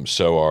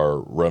 So are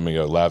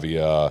Romeo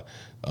Lavia,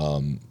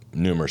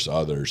 numerous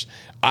others.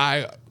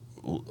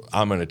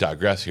 I'm going to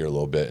digress here a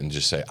little bit and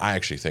just say I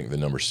actually think the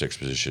number 6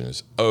 position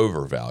is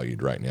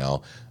overvalued right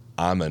now.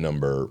 I'm a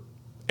number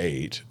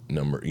 8,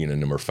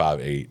 number 5,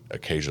 8,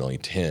 occasionally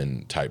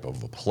 10 type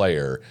of a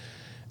player.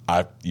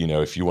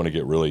 If you want to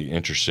get really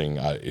interesting,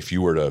 if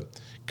you were to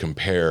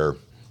compare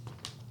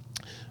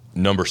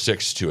number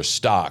 6 to a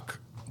stock,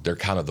 they're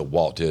kind of the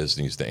Walt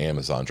Disneys, the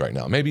Amazons right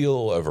now. Maybe a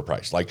little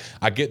overpriced. Like,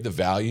 I get the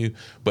value,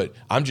 but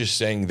I'm just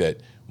saying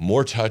that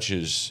more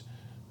touches,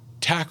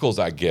 tackles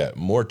I get,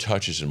 more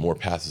touches and more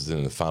passes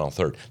in the final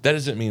third. That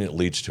doesn't mean it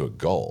leads to a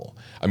goal.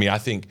 I mean, I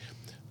think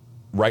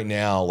right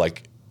now,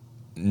 like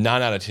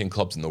 9 out of 10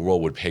 clubs in the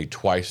world would pay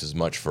twice as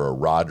much for a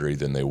Rodri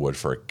than they would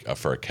for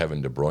a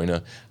Kevin De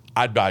Bruyne.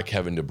 I'd buy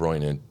Kevin De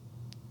Bruyne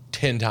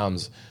 10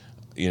 times,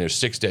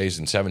 6 days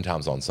and 7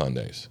 times on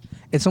Sundays.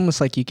 It's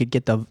almost like you could,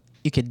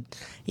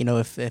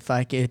 if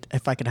I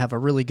could have a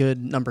really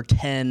good number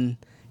 10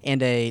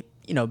 and a,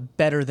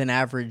 better than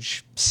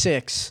average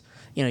 6,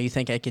 you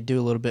think I could do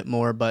a little bit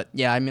more. But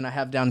yeah, I mean, I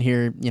have down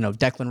here,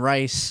 Declan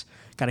Rice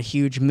got a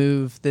huge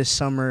move this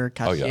summer.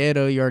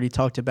 Caicedo, you already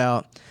talked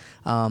about.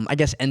 I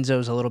guess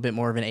Enzo's a little bit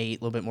more of an 8,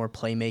 a little bit more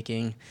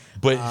playmaking.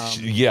 But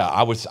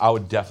I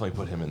would definitely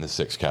put him in the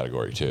 6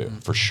 category too,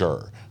 for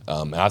sure.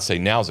 And I'd say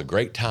now's a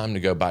great time to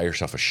go buy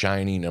yourself a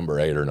shiny number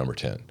 8 or number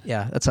 10.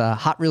 Yeah, that's a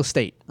hot real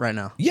estate right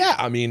now. Yeah,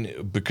 I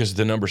mean, because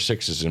the number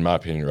 6 is, in my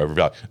opinion,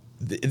 overvalued.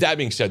 That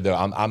being said, though,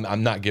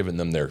 I'm not giving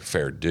them their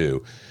fair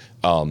due.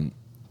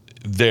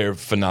 They're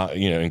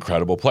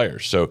incredible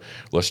players. So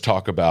let's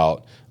talk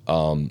about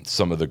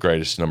some of the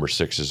greatest number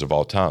 6s of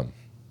all time.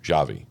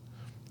 Xavi.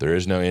 There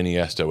is no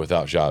Iniesta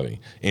without Xavi.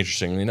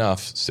 Interestingly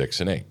enough,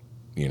 6 and 8.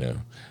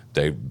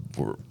 They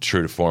were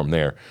true to form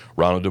there.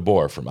 Ronald de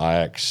Boer from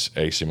Ajax,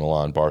 AC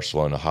Milan,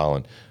 Barcelona,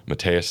 Holland.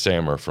 Matthias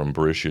Sammer from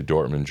Borussia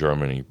Dortmund,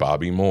 Germany.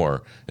 Bobby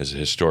Moore is a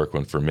historic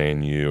one for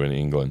Man U in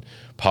England.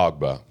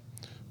 Pogba,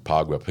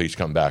 please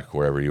come back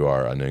wherever you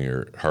are. I know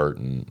you're hurt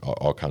and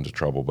all kinds of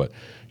trouble, but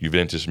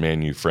Juventus,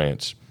 Man U,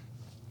 France.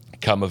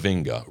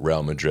 Camavinga,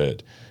 Real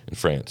Madrid in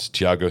France.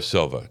 Thiago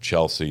Silva,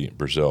 Chelsea,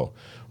 Brazil.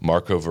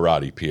 Marco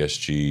Verratti,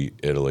 PSG,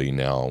 Italy,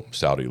 now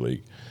Saudi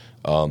League.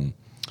 So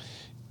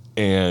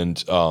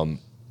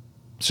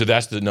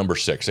that's the number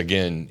 6.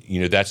 Again,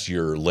 that's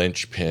your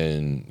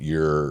linchpin,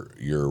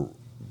 your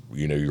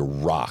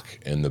rock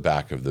in the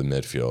back of the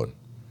midfield.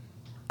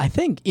 I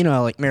think,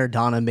 like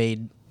Maradona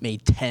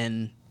made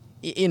 10.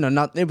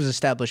 It was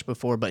established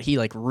before, but he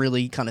like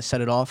really kind of set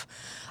it off.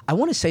 I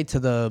want to say to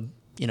the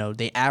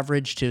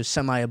average to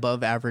semi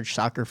above average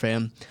soccer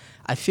fan,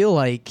 I feel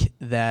like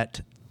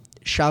that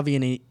Xavi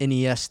and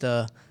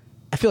Iniesta,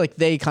 I feel like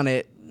they kind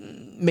of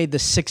made the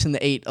 6 and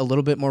the 8 a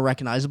little bit more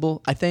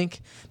recognizable. I think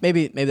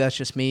maybe that's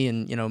just me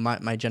and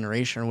my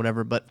generation or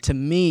whatever. But to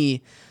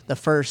me, the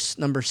first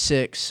number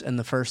 6 and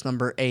the first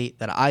number 8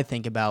 that I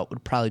think about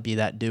would probably be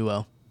that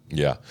duo.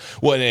 Yeah.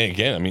 Well, and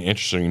again, I mean,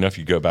 interesting enough,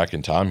 you go back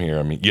in time here.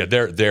 I mean, yeah,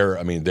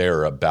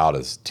 they're about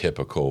as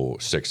typical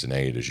 6 and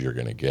 8 as you're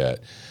going to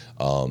get.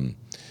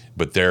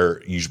 But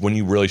when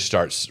you really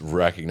start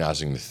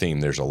recognizing the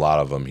theme, there's a lot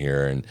of them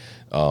here, and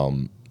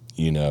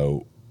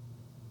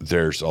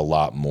there's a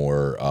lot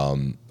more.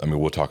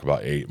 We'll talk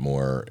about 8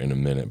 more in a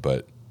minute,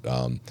 but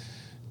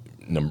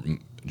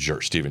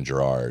Steven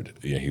Gerrard,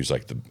 he was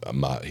like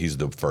he's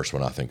the first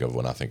one I think of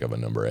when I think of a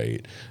number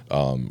 8.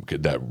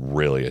 That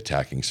really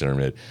attacking center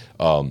mid.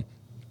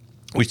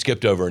 We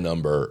skipped over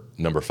number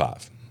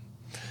 5,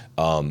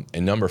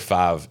 and number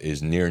 5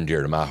 is near and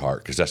dear to my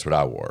heart because that's what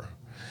I wore.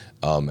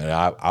 And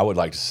I would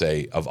like to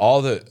say, of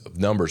all the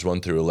numbers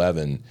 1 through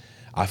 11,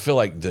 I feel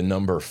like the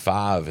number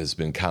 5 has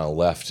been kind of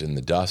left in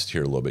the dust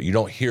here a little bit. You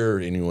don't hear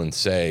anyone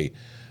say,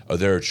 "Oh,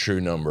 they're a true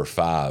number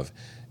 5,"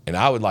 and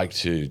I would like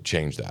to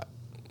change that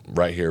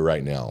right here,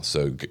 right now.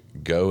 So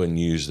go and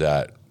use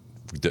that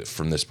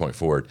from this point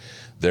forward.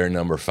 They're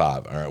number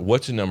 5. All right,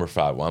 what's a number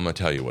 5? Well, I'm going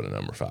to tell you what a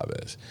number 5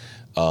 is.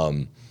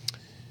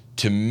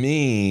 To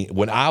me,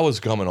 when I was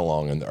coming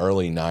along in the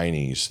early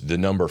 90s, the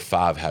number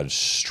 5 had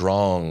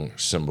strong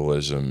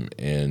symbolism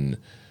and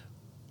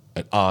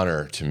an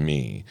honor to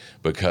me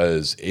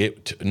because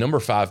number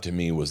 5 to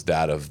me was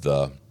that of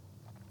the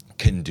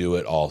can do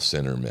it all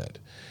center mid,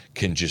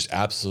 can just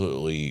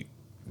absolutely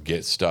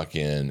get stuck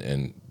in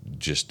and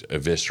just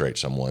eviscerate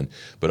someone,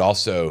 but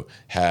also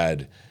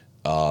had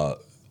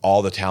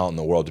all the talent in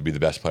the world to be the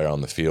best player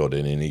on the field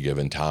in any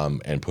given time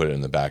and put it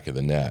in the back of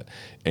the net.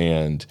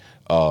 And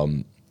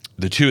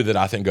the two that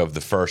I think of,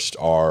 the first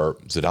are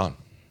Zidane.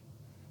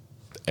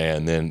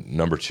 And then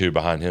number 2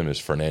 behind him is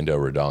Fernando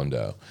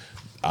Redondo.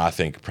 I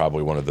think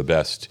probably one of the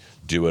best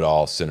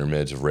do-it-all center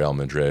mids of Real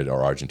Madrid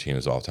or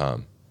Argentina's all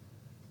time.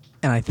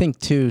 And I think,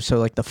 too, so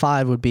like the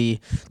 5 would be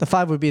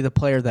the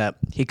player that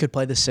he could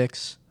play the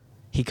 6,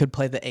 he could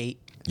play the 8.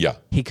 Yeah.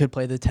 He could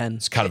play the 10.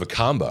 It's kind of a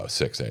combo,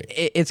 6-8.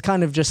 It's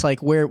kind of just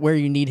like where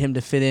you need him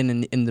to fit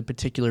in the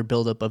particular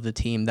buildup of the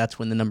team. That's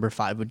when the number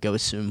 5 would go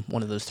assume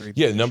one of those 3.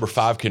 Yeah, number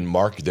 5 can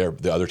mark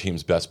the other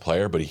team's best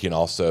player, but he could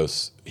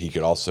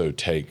also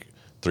take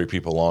 3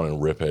 people on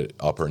and rip it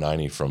upper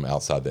 90 from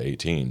outside the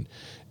 18.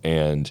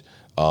 And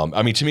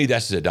to me,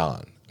 that's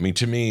Zidane.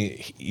 To me,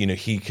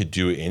 he could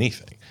do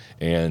anything.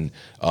 And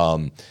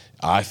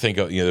I think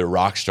of, the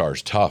rock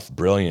stars: tough,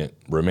 brilliant,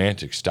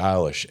 romantic,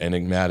 stylish,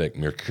 enigmatic,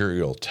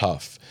 mercurial,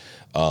 tough.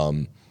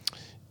 Some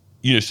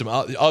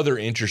other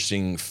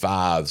interesting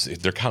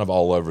 5s. They're kind of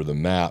all over the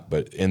map,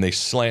 and they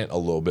slant a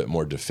little bit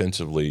more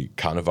defensively.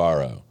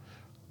 Cannavaro,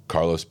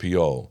 Carlos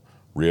Puyol,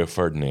 Rio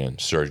Ferdinand,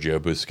 Sergio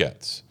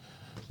Busquets.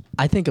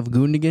 I think of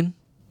Gundogan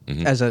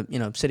as a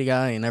city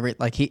guy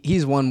and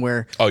he's one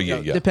where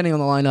depending on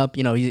the lineup,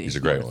 he's a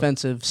great one.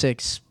 Defensive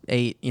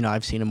 6'8".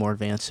 I've seen him more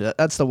advanced. So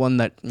that's the one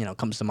that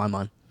comes to my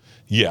mind.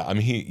 Yeah, I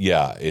mean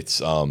it's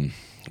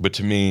but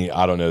to me,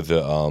 I don't know,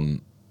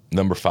 the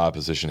number 5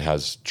 position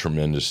has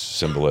tremendous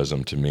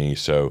symbolism to me.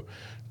 So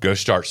go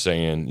start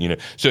saying,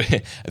 so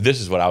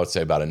this is what I would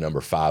say about a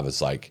number 5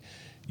 is like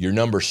your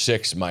number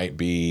 6 might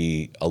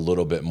be a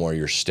little bit more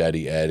your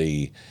steady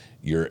Eddie.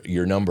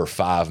 Your number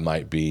 5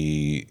 might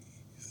be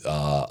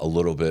a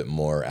little bit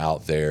more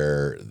out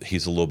there.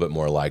 He's a little bit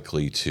more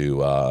likely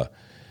to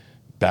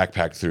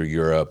backpack through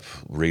Europe,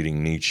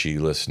 reading Nietzsche,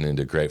 listening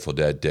to Grateful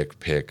Dead dick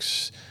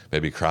pics,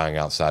 maybe crying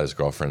outside his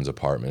girlfriend's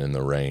apartment in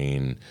the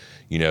rain.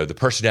 The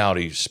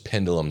personality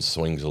pendulum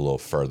swings a little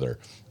further.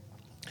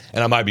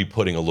 And I might be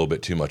putting a little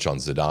bit too much on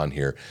Zidane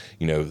here.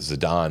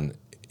 Zidane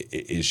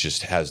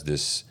has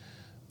this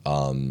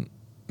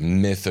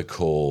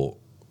mythical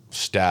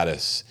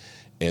status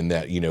in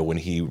that, when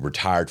he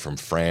retired from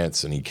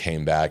France and he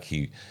came back,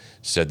 he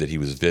said that he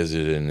was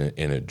visited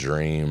in a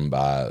dream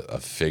by a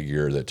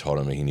figure that told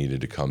him he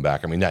needed to come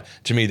back. I mean, that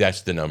to me,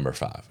 that's the number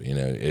 5.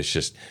 It's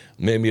just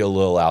maybe a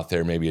little out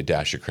there, maybe a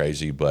dash of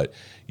crazy, but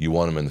you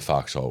want him in the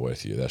foxhole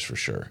with you, that's for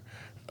sure.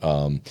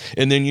 And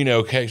then,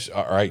 okay,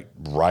 all right,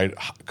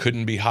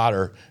 couldn't be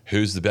hotter.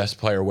 Who's the best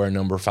player wearing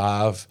number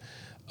 5?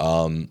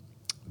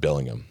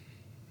 Bellingham.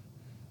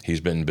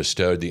 He's been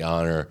bestowed the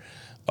honor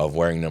of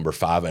wearing number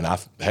 5,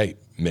 and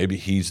maybe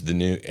he's the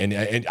new, and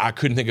I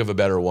couldn't think of a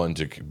better one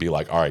to be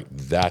like, all right,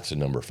 that's a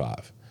number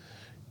 5,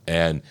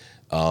 and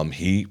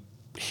he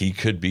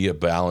could be a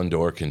Ballon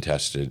d'Or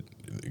contestant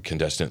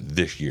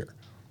this year.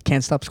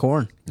 Can't stop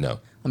scoring. No,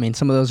 I mean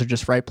some of those are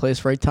just right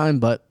place, right time,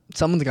 but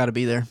someone's got to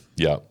be there.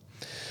 Yeah.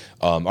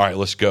 All right,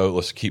 let's go.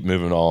 Let's keep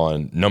moving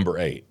on. Number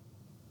 8,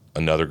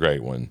 another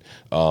great one.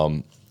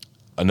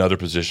 Another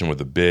position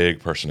with a big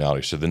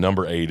personality. So the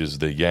number 8 is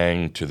the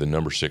Yang to the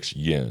number 6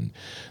 Yin,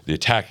 the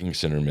attacking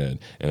center mid.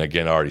 And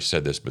again, I already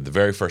said this, but the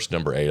very first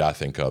number 8 I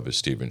think of is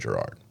Steven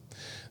Gerrard.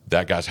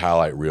 That guy's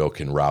highlight reel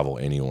can rival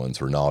anyone's.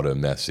 Ronaldo,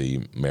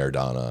 Messi,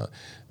 Maradona,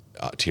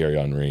 Thierry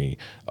Henry.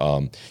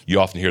 You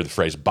often hear the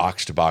phrase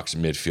box-to-box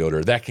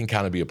midfielder. That can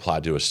kind of be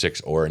applied to a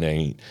 6 or an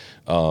 8.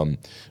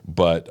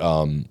 But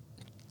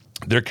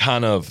they're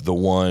kind of the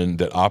one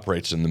that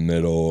operates in the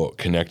middle,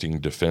 connecting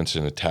defense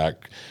and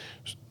attack.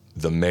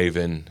 The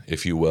maven,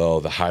 if you will,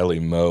 the highly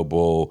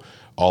mobile,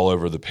 all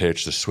over the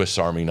pitch, the Swiss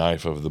Army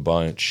knife of the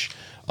bunch.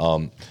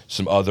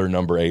 Some other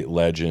number 8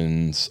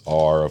 legends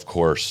are, of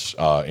course,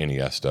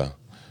 Iniesta,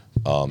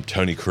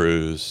 Toni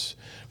Kroos,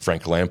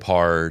 Frank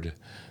Lampard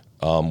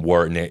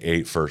were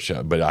 8 for,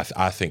 but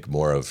I think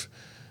more of,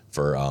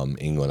 for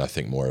England, I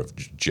think more of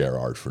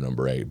Gerrard for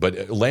number 8.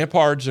 But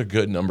Lampard's a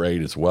good number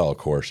 8 as well, of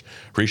course.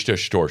 Hristo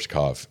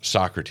Stoichkov,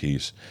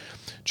 Socrates,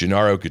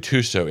 Gennaro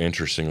Gattuso,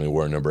 interestingly,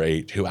 wore number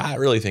 8, who I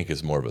really think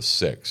is more of a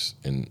 6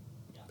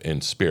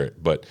 in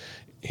spirit. But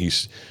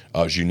he's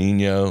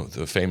Juninho,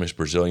 the famous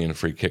Brazilian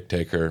free kick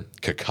taker.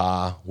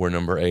 Kaká wore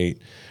number 8.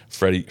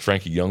 Frankie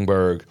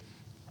Ljungberg.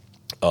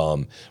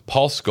 Paul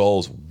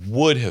Scholes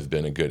would have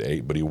been a good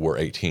 8, but he wore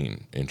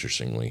 18,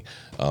 interestingly.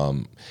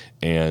 So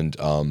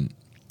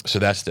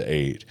that's the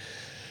 8.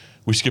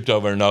 We skipped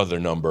over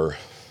another number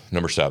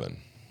 7.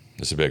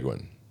 It's a big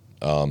one.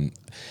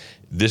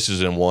 This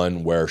is in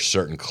one where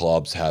certain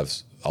clubs have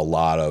a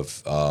lot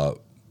of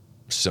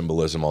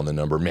symbolism on the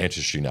number.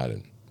 Manchester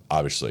United,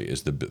 obviously,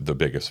 is the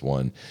biggest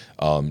one.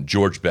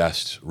 George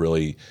Best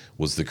really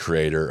was the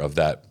creator of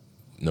that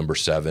number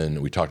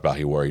 7. We talked about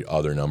he wore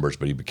other numbers,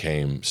 but he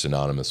became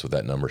synonymous with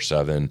that number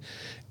 7.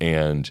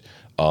 And,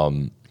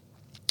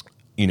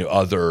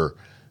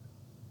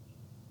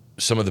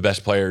 some of the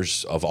best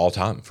players of all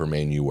time for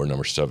Man U were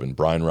number 7.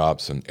 Brian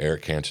Robson,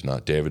 Eric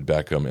Cantona, David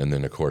Beckham, and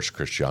then, of course,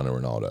 Cristiano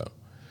Ronaldo.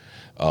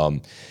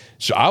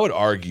 So I would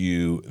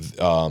argue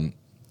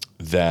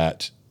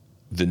that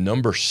the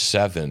number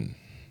 7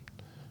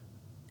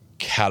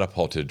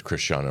 catapulted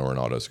Cristiano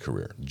Ronaldo's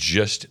career.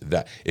 Just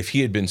that. If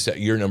he had been set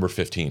year number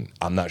 15,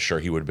 I'm not sure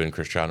he would have been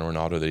Cristiano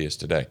Ronaldo that he is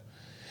today.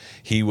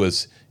 He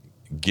was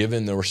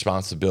given the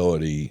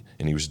responsibility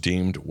and he was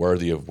deemed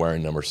worthy of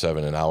wearing number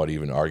 7, and I would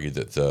even argue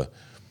that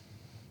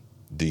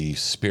the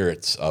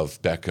spirits of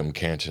Beckham,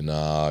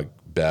 Cantona,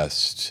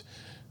 Best,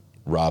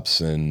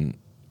 Robson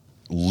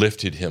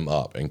lifted him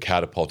up and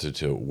catapulted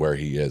to where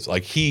he is.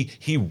 Like he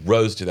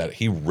rose to that.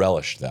 He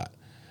relished that.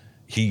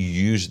 He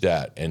used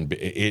that, and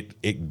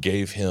it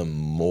gave him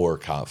more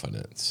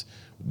confidence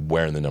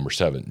wearing the number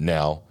 7.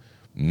 Now,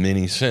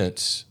 many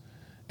since,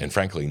 and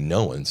frankly,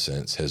 no one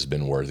since has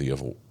been worthy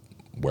of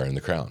wearing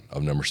the crown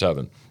of number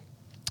 7.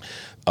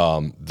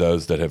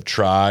 Those that have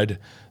tried,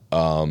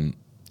 and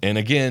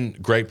again,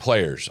 great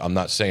players. I'm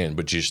not saying,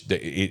 but just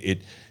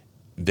it's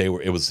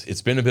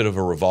been a bit of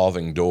a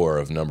revolving door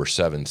of number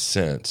 7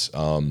 since.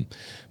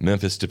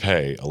 Memphis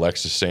Depay,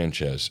 Alexis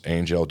Sanchez,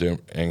 Angel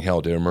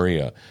Di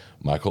Maria,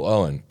 Michael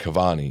Owen,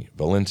 Cavani,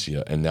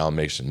 Valencia, and now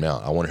Mason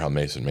Mount. I wonder how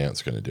Mason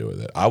Mount's going to do with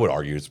it. I would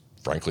argue it's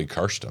frankly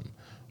cursed him.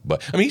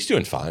 But I mean, he's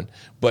doing fine.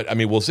 But I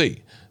mean, we'll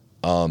see.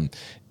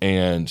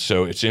 And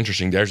so it's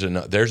interesting. There's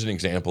an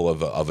example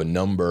of a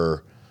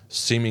number,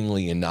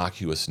 seemingly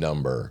innocuous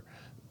number,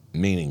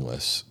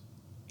 meaningless.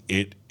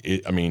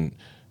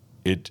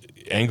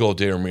 Angel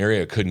de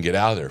Maria couldn't get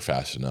out of there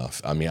fast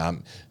enough. I mean,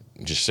 I'm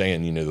just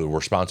saying, the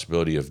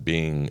responsibility of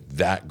being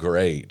that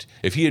great.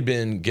 If he had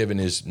been given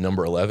his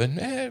number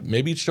 11,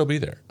 maybe he'd still be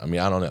there. I mean,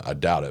 I don't know. I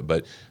doubt it,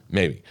 but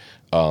maybe.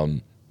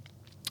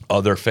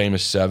 Other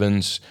famous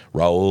sevens: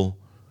 Raul,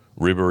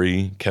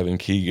 Ribéry, Kevin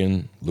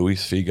Keegan,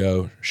 Luis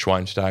Figo,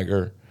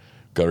 Schweinsteiger,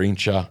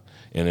 Garrincha,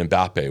 and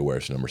Mbappe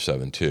wears number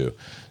 7 too.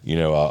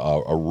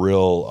 A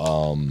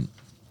real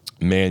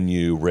Man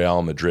U,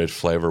 Real Madrid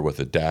flavor with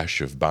a dash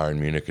of Bayern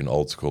Munich and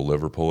old school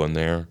Liverpool in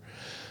there.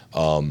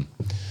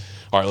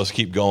 All right, let's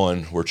keep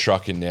going. We're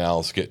trucking now.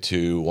 Let's get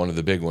to one of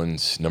the big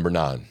ones, number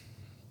 9,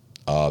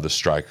 the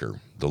striker,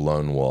 the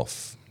lone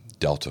wolf,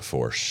 Delta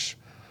Force.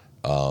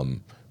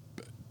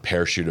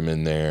 Parachute him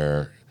in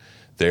there.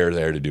 They're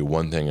there to do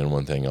one thing and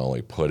one thing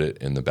only: put it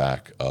in the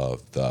back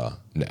of the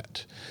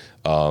net.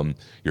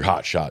 Your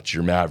hot shots,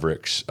 your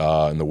Mavericks,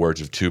 in the words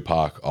of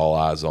Tupac, all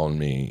eyes on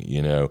me,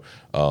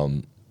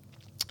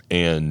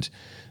 And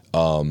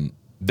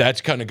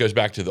that kind of goes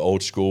back to the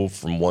old school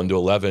from 1 to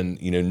 11.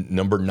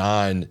 Number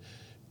 9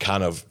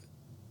 kind of,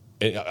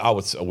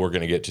 we're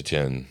going to get to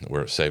 10.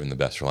 We're saving the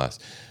best for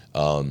last.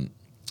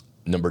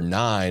 Number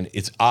 9,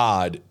 it's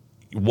odd.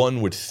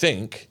 One would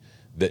think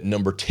that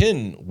number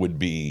 10 would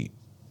be,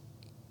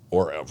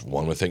 or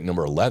one would think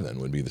number 11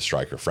 would be the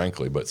striker,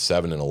 frankly, but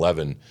 7 and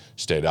 11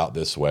 stayed out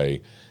this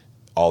way.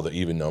 All the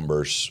even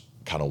numbers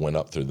kind of went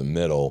up through the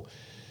middle.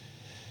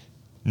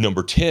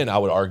 Number 10, I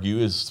would argue,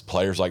 is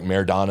players like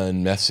Maradona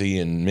and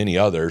Messi and many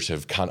others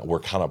were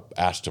kind of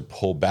asked to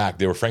pull back.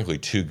 They were frankly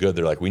too good.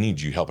 They're like, we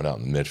need you helping out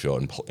in the midfield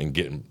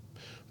and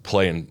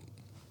playing,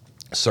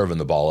 serving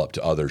the ball up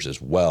to others as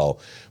well.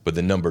 But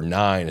the number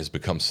 9 has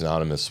become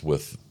synonymous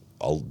with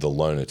the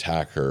lone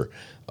attacker.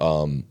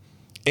 And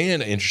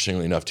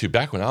interestingly enough, too,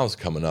 back when I was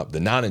coming up, the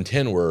 9 and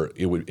 10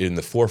 in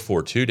the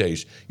 4-4-2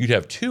 days, you'd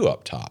have 2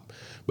 up top.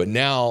 But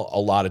now a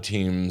lot of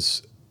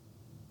teams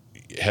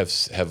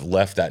have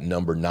left that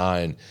number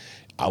 9.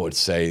 I would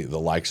say the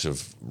likes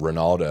of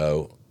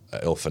Ronaldo,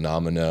 El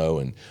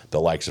Fenomeno, and the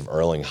likes of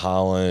Erling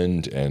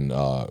Haaland and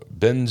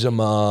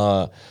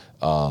Benzema,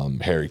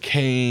 Harry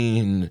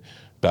Kane,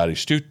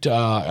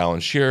 Batistuta, Alan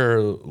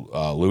Shearer,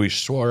 Luis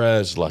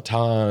Suarez,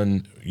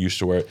 Zlatan used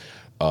to wear it,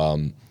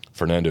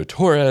 Fernando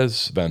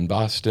Torres, Van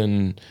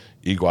Basten,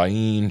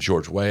 Higuain,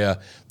 George Weah.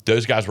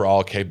 Those guys were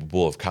all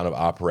capable of kind of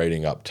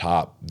operating up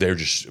top. They're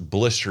just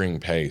blistering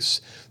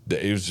pace.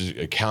 It was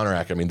a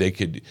counteract. I mean, you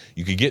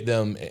could get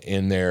them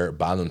in there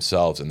by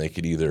themselves, and they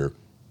could either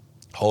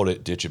hold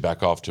it, ditch it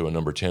back off to a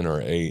number 10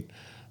 or 8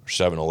 or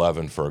 7,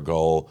 11 for a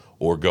goal,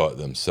 or go it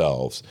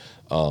themselves.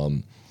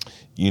 But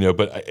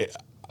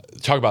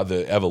talk about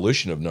the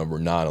evolution of number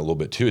 9 a little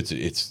bit too.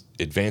 It's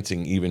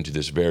advancing even to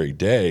this very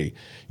day.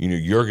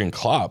 Jurgen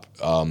Klopp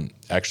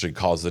actually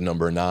calls the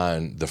number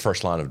 9 the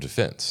first line of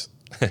defense.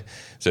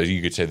 So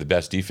you could say the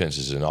best defense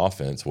is an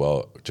offense.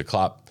 Well, to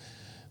Klopp,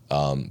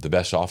 the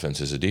best offense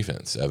is a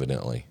defense,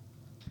 evidently.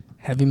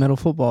 Heavy metal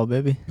football,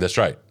 baby. That's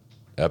right.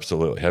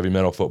 Absolutely. Heavy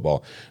metal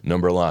football.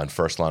 Number 9,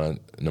 first line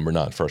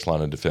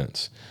of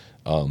defense.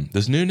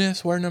 Does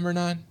Nunes wear number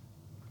 9?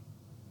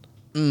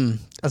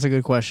 That's a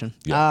good question.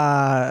 Yeah.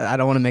 I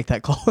don't want to make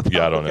that call.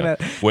 Yeah, I don't know.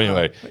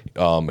 Well,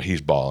 anyway,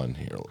 he's balling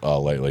here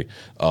lately.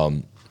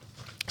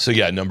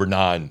 Number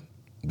 9,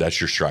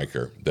 that's your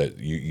striker. That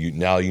you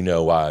now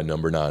know why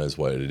number 9 is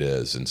what it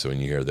is. And so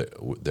when you hear that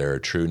they're a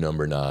true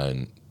number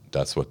 9,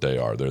 that's what they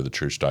are. They're the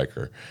true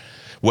striker.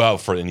 Well,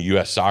 in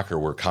U.S. soccer,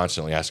 we're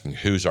constantly asking,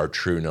 who's our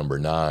true number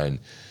 9?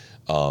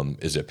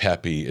 Is it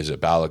Pepe? Is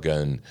it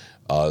Balogun?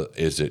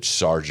 Is it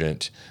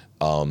Sargent?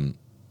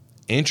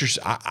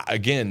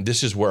 Again,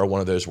 this is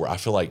one of those where I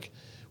feel like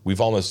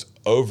we've almost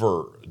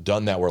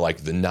overdone that, where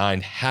like the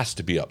 9 has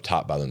to be up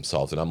top by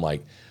themselves. And I'm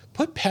like,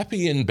 put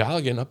Pepe and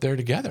Balogun up there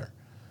together.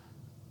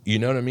 You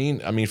know what I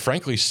mean? I mean,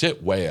 frankly,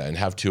 sit Weah and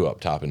have 2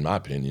 up top, in my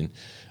opinion.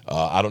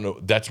 I don't know.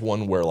 That's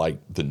one where like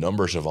the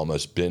numbers have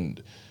almost been,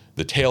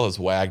 the tail has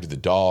wagged the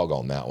dog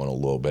on that one a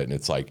little bit. And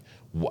it's like,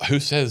 who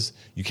says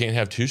you can't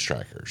have 2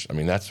 strikers? I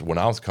mean, that's when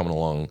I was coming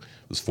along,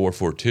 it was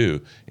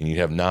 4-4-2, and you'd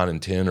have 9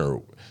 and 10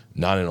 or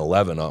 9 and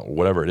 11, or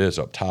whatever it is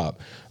up top.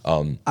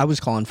 I was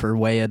calling for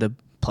Weah to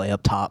play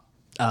up top.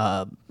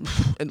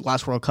 In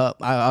last World Cup,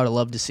 I would have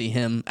loved to see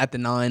him at the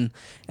 9,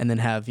 and then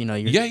have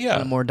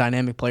your more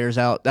dynamic players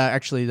out.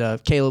 Actually,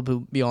 Caleb will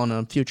be on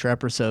a future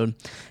episode.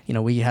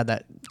 We had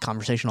that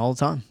conversation all the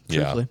time.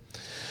 Truthfully.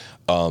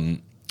 Yeah.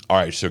 All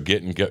right, so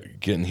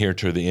getting here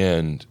to the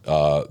end,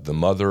 the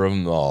mother of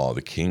them all,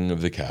 the king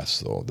of the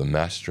castle, the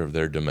master of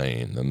their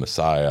domain, the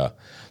Messiah,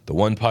 the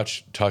one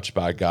touched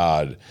by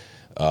God.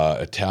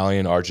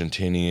 Italian,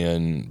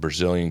 Argentinian,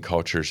 Brazilian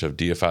cultures have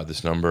deified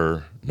this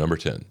number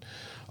 10.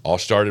 All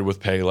started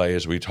with Pele,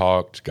 as we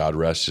talked. God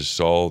rest his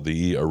soul,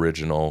 the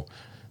original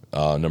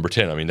number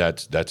 10. I mean,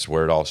 that's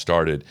where it all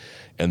started.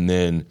 And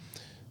then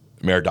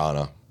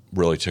Maradona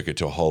really took it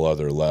to a whole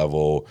other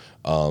level.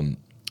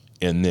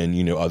 And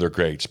then, other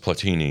greats,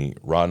 Platini,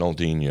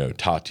 Ronaldinho,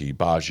 Totti,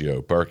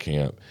 Baggio,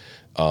 Bergkamp,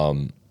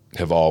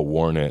 have all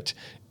worn it.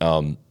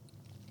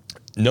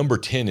 Number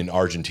 10 in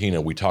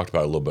Argentina, we talked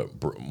about a little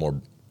bit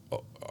more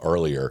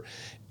earlier,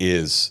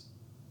 is,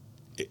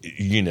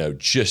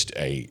 just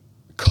a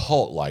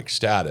cult-like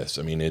status.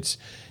 I mean, who's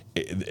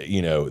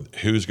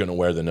going to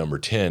wear the number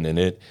 10? And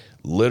it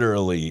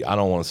literally, I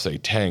don't want to say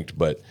tanked,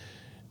 but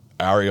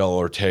Ariel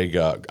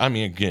Ortega, I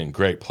mean, again,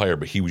 great player,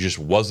 but he just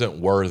wasn't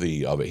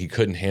worthy of it. He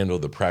couldn't handle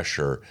the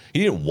pressure.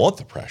 He didn't want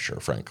the pressure,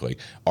 frankly.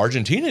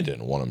 Argentina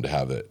didn't want him to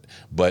have it,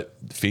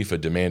 but FIFA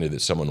demanded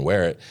that someone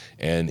wear it,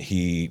 and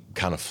he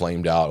kind of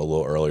flamed out a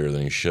little earlier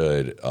than he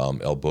should,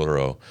 El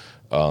Burro.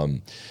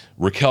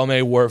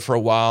 Riquelme wore it for a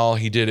while.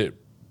 He did it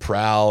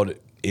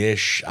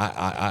proud-ish.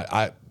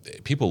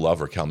 People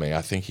love Riquelme.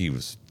 I think he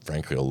was,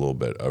 frankly, a little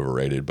bit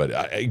overrated, but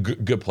a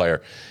good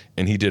player,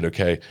 and he did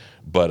okay.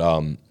 But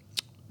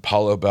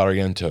Paulo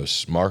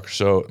Barrientos,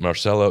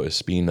 Marcelo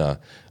Espina,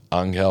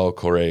 Angel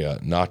Correa,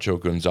 Nacho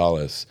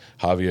Gonzalez,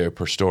 Javier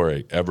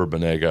Pastore, Ever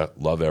Banega.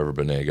 Love Ever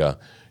Banega.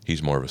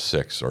 He's more of a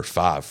 6 or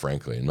 5,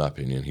 frankly, in my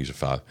opinion. He's a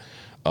 5.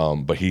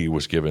 But he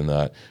was given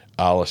that.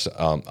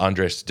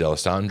 Andres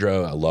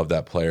D'Alessandro, I love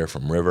that player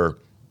from River.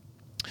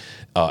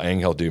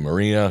 Angel Di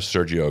Maria,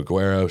 Sergio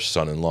Aguero,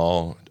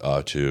 son-in-law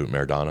to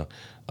Maradona,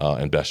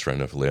 and best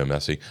friend of Leo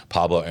Messi.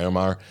 Pablo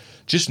Aimar.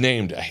 Just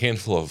named a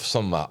handful of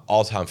some of my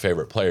all-time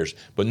favorite players,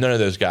 but none of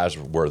those guys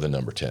were the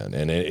number 10.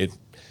 And it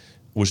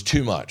was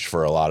too much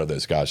for a lot of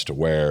those guys to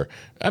wear.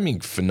 I mean,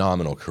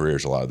 phenomenal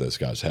careers a lot of those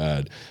guys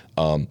had.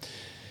 And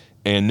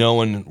no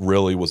one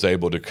really was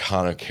able to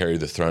kind of carry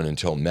the throne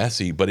until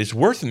Messi. But it's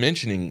worth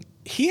mentioning,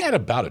 he had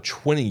about a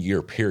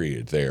 20-year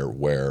period there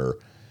where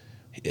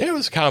it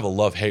was kind of a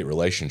love-hate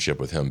relationship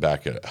with him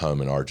back at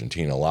home in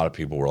Argentina. A lot of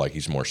people were like,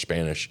 he's more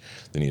Spanish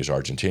than he is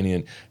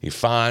Argentinian. He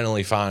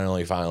finally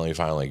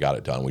got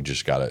it done. We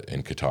just got it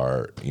in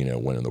Qatar,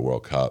 winning the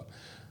World Cup.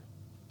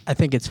 I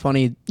think it's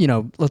funny,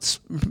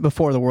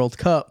 before the World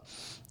Cup,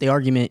 the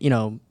argument,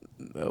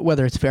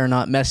 whether it's fair or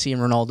not, Messi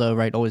and Ronaldo,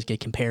 right, always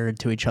get compared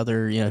to each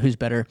other, who's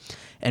better.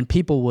 And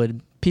people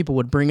would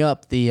bring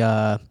up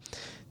the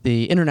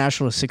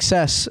international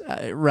success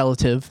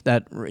relative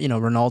that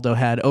Ronaldo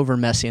had over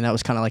Messi, and that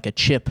was kind of like a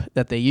chip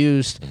that they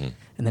used. Mm-hmm.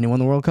 And then he won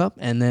the World Cup,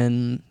 and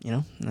then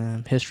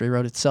history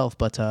wrote itself.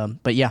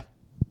 But yeah,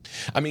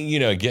 I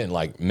mean, again,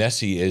 like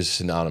Messi is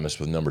synonymous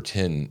with number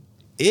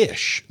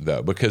 10-ish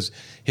though, because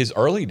his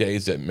early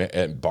days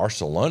at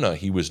Barcelona,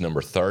 he was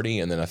number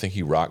 30, and then I think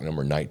he rocked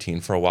number 19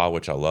 for a while,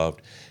 which I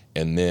loved,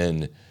 and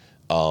then.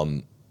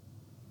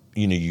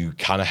 You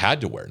kind of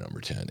had to wear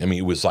number 10. I mean,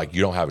 it was like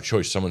you don't have a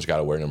choice. Someone's got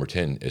to wear number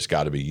 10. It's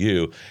got to be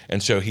you.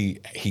 And so he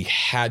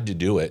had to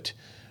do it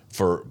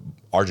for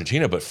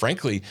Argentina. But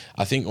frankly,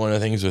 I think one of the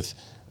things with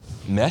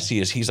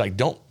Messi is he's like,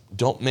 don't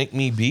make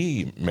me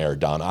be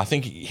Maradona. I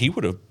think he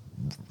would have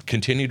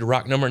continued to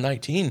rock number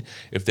 19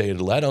 if they had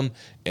let him,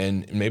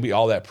 and maybe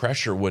all that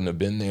pressure wouldn't have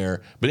been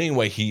there. But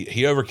anyway,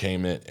 he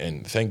overcame it,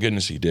 and thank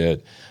goodness he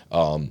did.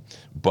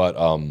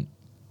 Bayern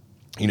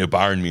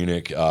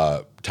Munich,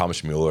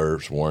 Thomas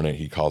Mueller's worn it.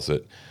 He calls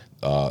it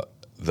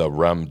the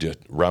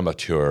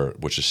Ramateur,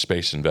 which is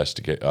space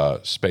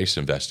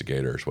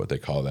investigator is what they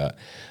call that.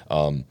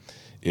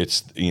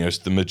 It's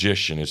the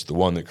magician. It's the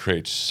one that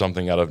creates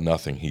something out of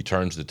nothing. He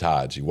turns the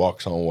tides. He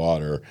walks on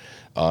water,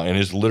 and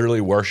is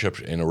literally worshipped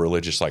in a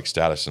religious like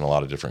status in a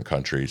lot of different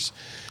countries.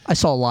 I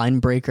saw Line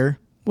Breaker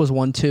was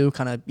one too.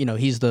 Kind of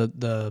he's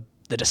the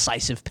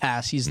decisive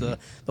pass. He's the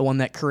one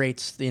that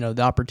creates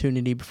the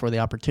opportunity before the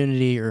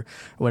opportunity or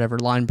whatever.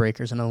 Line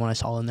breakers, another one I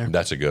saw in there.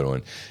 That's a good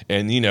one.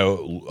 And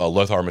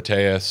Lothar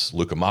Matthäus,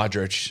 Luka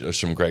Modric are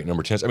some great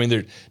number 10s. I mean,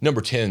 they're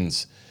number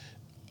 10s.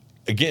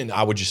 Again,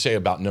 I would just say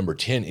about number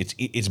 10,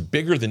 it's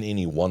bigger than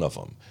any one of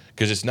them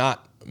because it's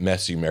not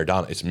Messi,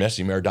 Maradona. It's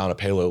Messi, Maradona,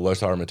 Pele,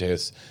 Lothar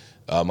Matthäus,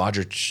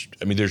 Modric.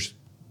 I mean, there's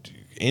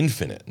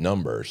infinite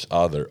numbers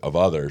of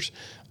others.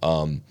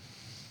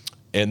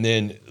 And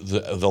then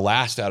the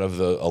last out of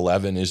the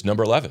 11 is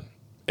number 11.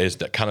 Is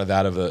that kind of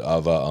that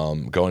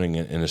of going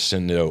in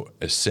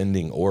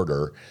ascending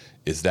order?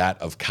 Is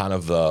that of kind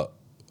of the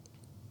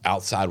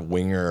outside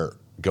winger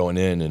going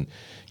in? And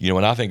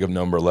when I think of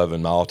number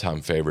 11, my all-time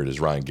favorite is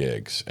Ryan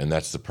Giggs, and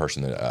that's the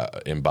person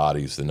that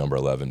embodies the number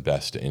 11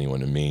 best to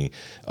anyone to me.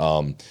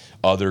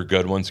 Other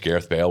good ones: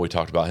 Gareth Bale, we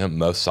talked about him.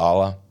 Mo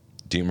Salah,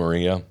 Di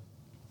Maria,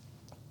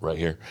 right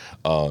here.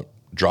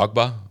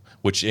 Drogba.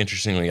 Which,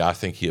 interestingly, I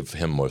think of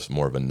him was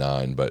more of a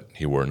 9, but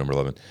he wore number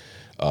 11.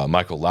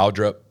 Michael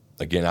Laudrup,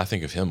 again, I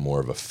think of him more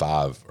of a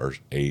 5 or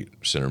 8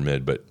 center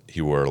mid, but he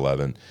wore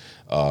 11.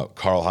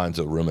 Karl-Heinz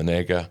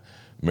Rummenigge,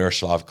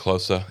 Miroslav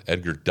Klose,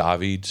 Edgar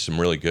David, some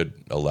really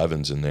good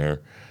 11s in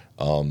there.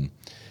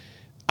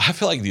 I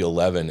feel like the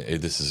 11,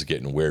 this is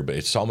getting weird, but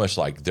it's almost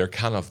like they're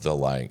kind of the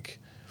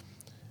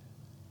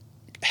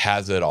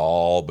has it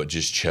all, but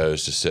just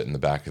chose to sit in the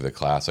back of the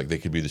class. Like they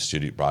could be the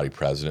student body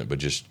president, but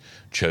just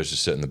chose to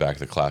sit in the back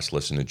of the class,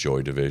 listen to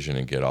Joy Division,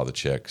 and get all the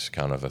chicks,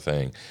 kind of a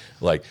thing.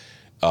 Like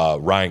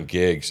Ryan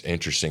Giggs,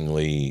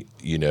 interestingly,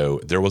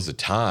 there was a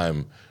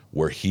time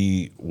where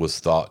he was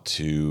thought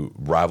to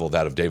rival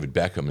that of David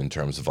Beckham in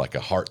terms of like a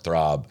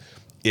heartthrob,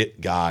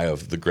 it guy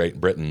of the Great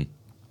Britain.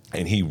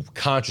 And he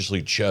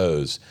consciously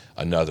chose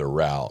another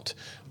route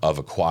of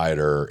a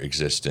quieter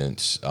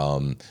existence,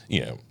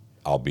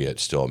 albeit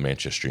still a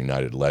Manchester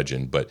United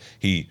legend. But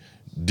he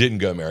didn't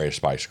go marry a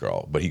Spice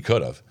Girl, but he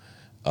could have.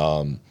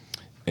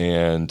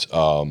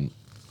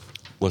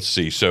 Let's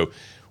see. So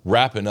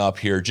wrapping up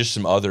here, just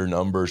some other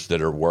numbers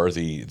that are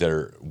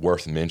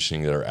worth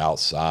mentioning that are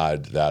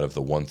outside that of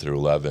the 1 through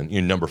 11.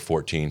 Number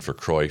 14 for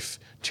Cruyff,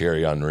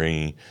 Thierry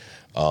Henry.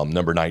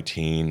 Number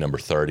 19, number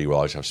 30 will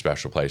always have a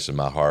special place in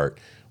my heart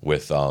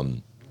with,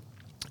 that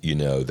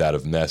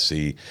of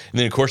Messi. And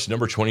then, of course,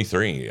 number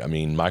 23,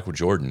 Michael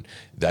Jordan.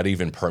 That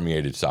even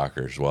permeated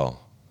soccer as well.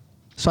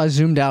 So I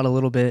zoomed out a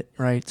little bit,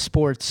 right?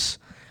 Sports,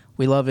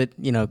 we love it,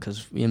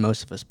 because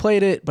most of us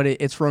played it, but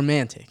it's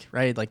romantic,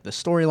 right? Like the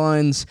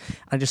storylines.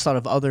 I just thought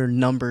of other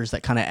numbers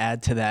that kind of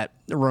add to that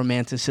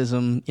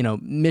romanticism.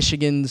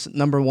 Michigan's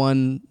number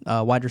 1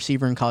 wide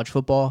receiver in college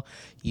football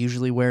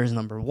usually wears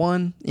number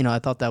 1. I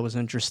thought that was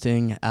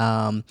interesting.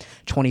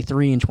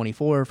 23 and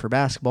 24 for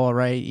basketball,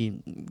 right?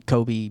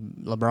 Kobe,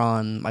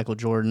 LeBron, Michael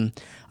Jordan.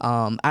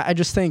 I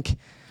just think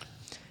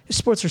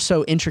sports are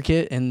so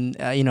intricate, and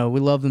we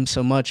love them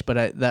so much,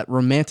 but that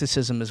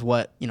romanticism is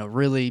what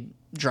really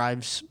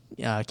drives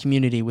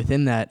community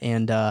within that.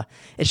 And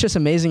it's just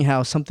amazing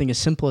how something as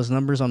simple as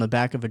numbers on the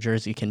back of a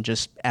jersey can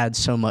just add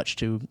so much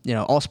to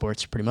all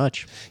sports pretty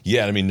much.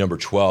 Yeah, number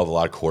 12, a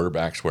lot of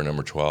quarterbacks wear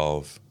number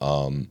 12.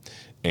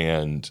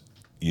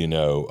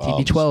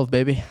 TB12,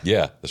 baby.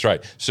 Yeah, that's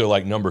right. So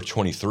like number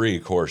 23,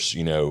 of course,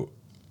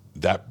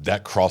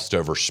 that crossed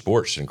over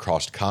sports and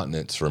crossed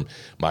continents from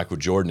Michael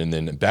Jordan, and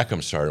then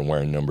Beckham started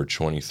wearing number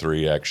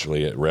 23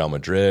 actually at Real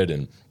Madrid,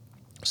 and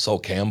Sol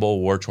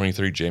Campbell wore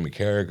 23, Jamie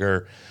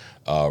Carragher,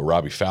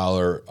 Robbie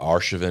Fowler,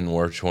 Arshavin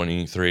wore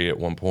 23 at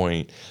one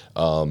point.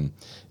 Again,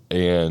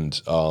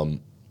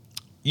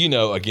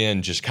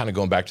 just kind of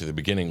going back to the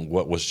beginning,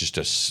 what was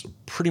just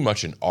pretty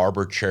much an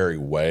arbitrary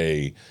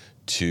way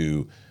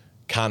to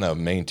kind of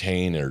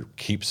maintain or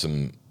keep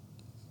some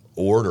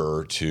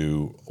order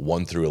to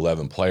 1 through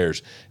 11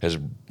 players has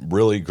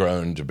really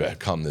grown to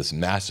become this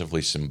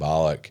massively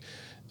symbolic,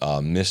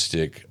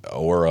 mystic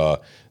aura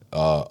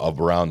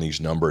around these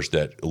numbers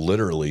that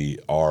literally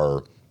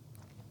are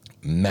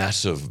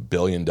massive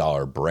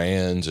billion-dollar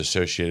brands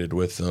associated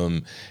with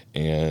them,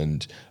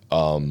 and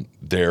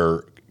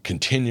they're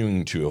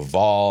continuing to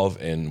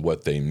evolve in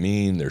what they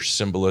mean, their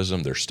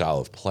symbolism, their style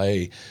of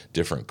play.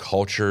 Different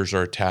cultures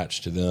are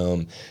attached to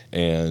them,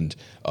 and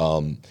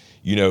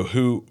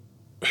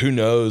who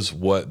knows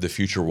what the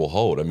future will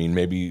hold?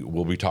 Maybe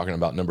we'll be talking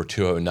about number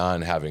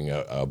 209 having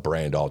a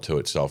brand all to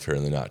itself here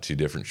in the not too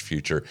different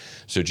future.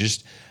 So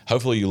just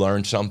hopefully you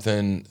learned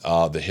something,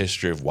 the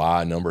history of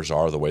why numbers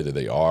are the way that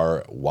they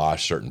are, why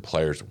certain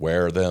players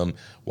wear them,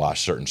 why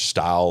certain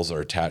styles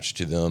are attached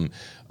to them,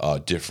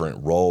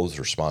 different roles,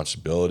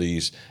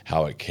 responsibilities,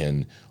 how it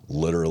can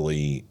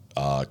literally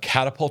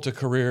catapult a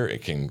career.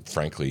 It can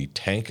frankly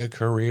tank a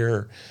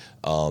career.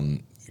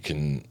 It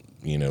can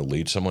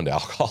lead someone to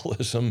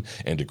alcoholism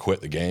and to quit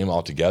the game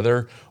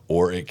altogether,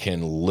 or it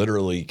can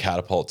literally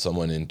catapult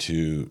someone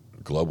into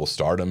global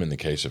stardom in the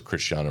case of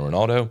Cristiano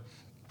Ronaldo.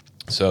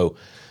 So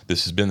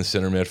this has been the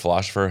Center Mid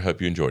Philosopher. Hope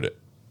you enjoyed it.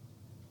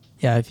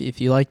 Yeah, if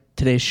you like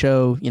today's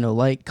show,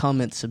 like,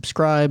 comment,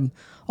 subscribe,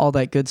 all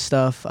that good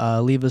stuff.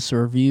 Leave us a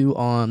review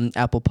on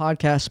Apple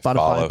Podcasts,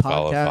 Spotify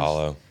Podcasts.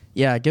 Follow.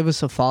 Yeah, give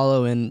us a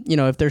follow. And,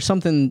 if there's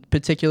something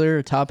particular,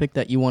 a topic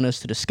that you want us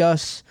to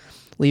discuss,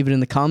 leave it in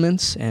the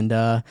comments, and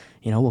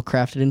we'll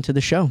craft it into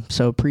the show.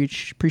 So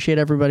appreciate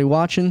everybody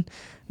watching.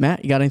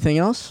 Matt, you got anything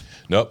else?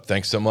 Nope.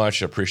 Thanks so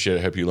much. I appreciate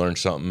it. Hope you learned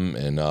something,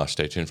 and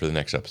stay tuned for the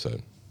next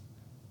episode.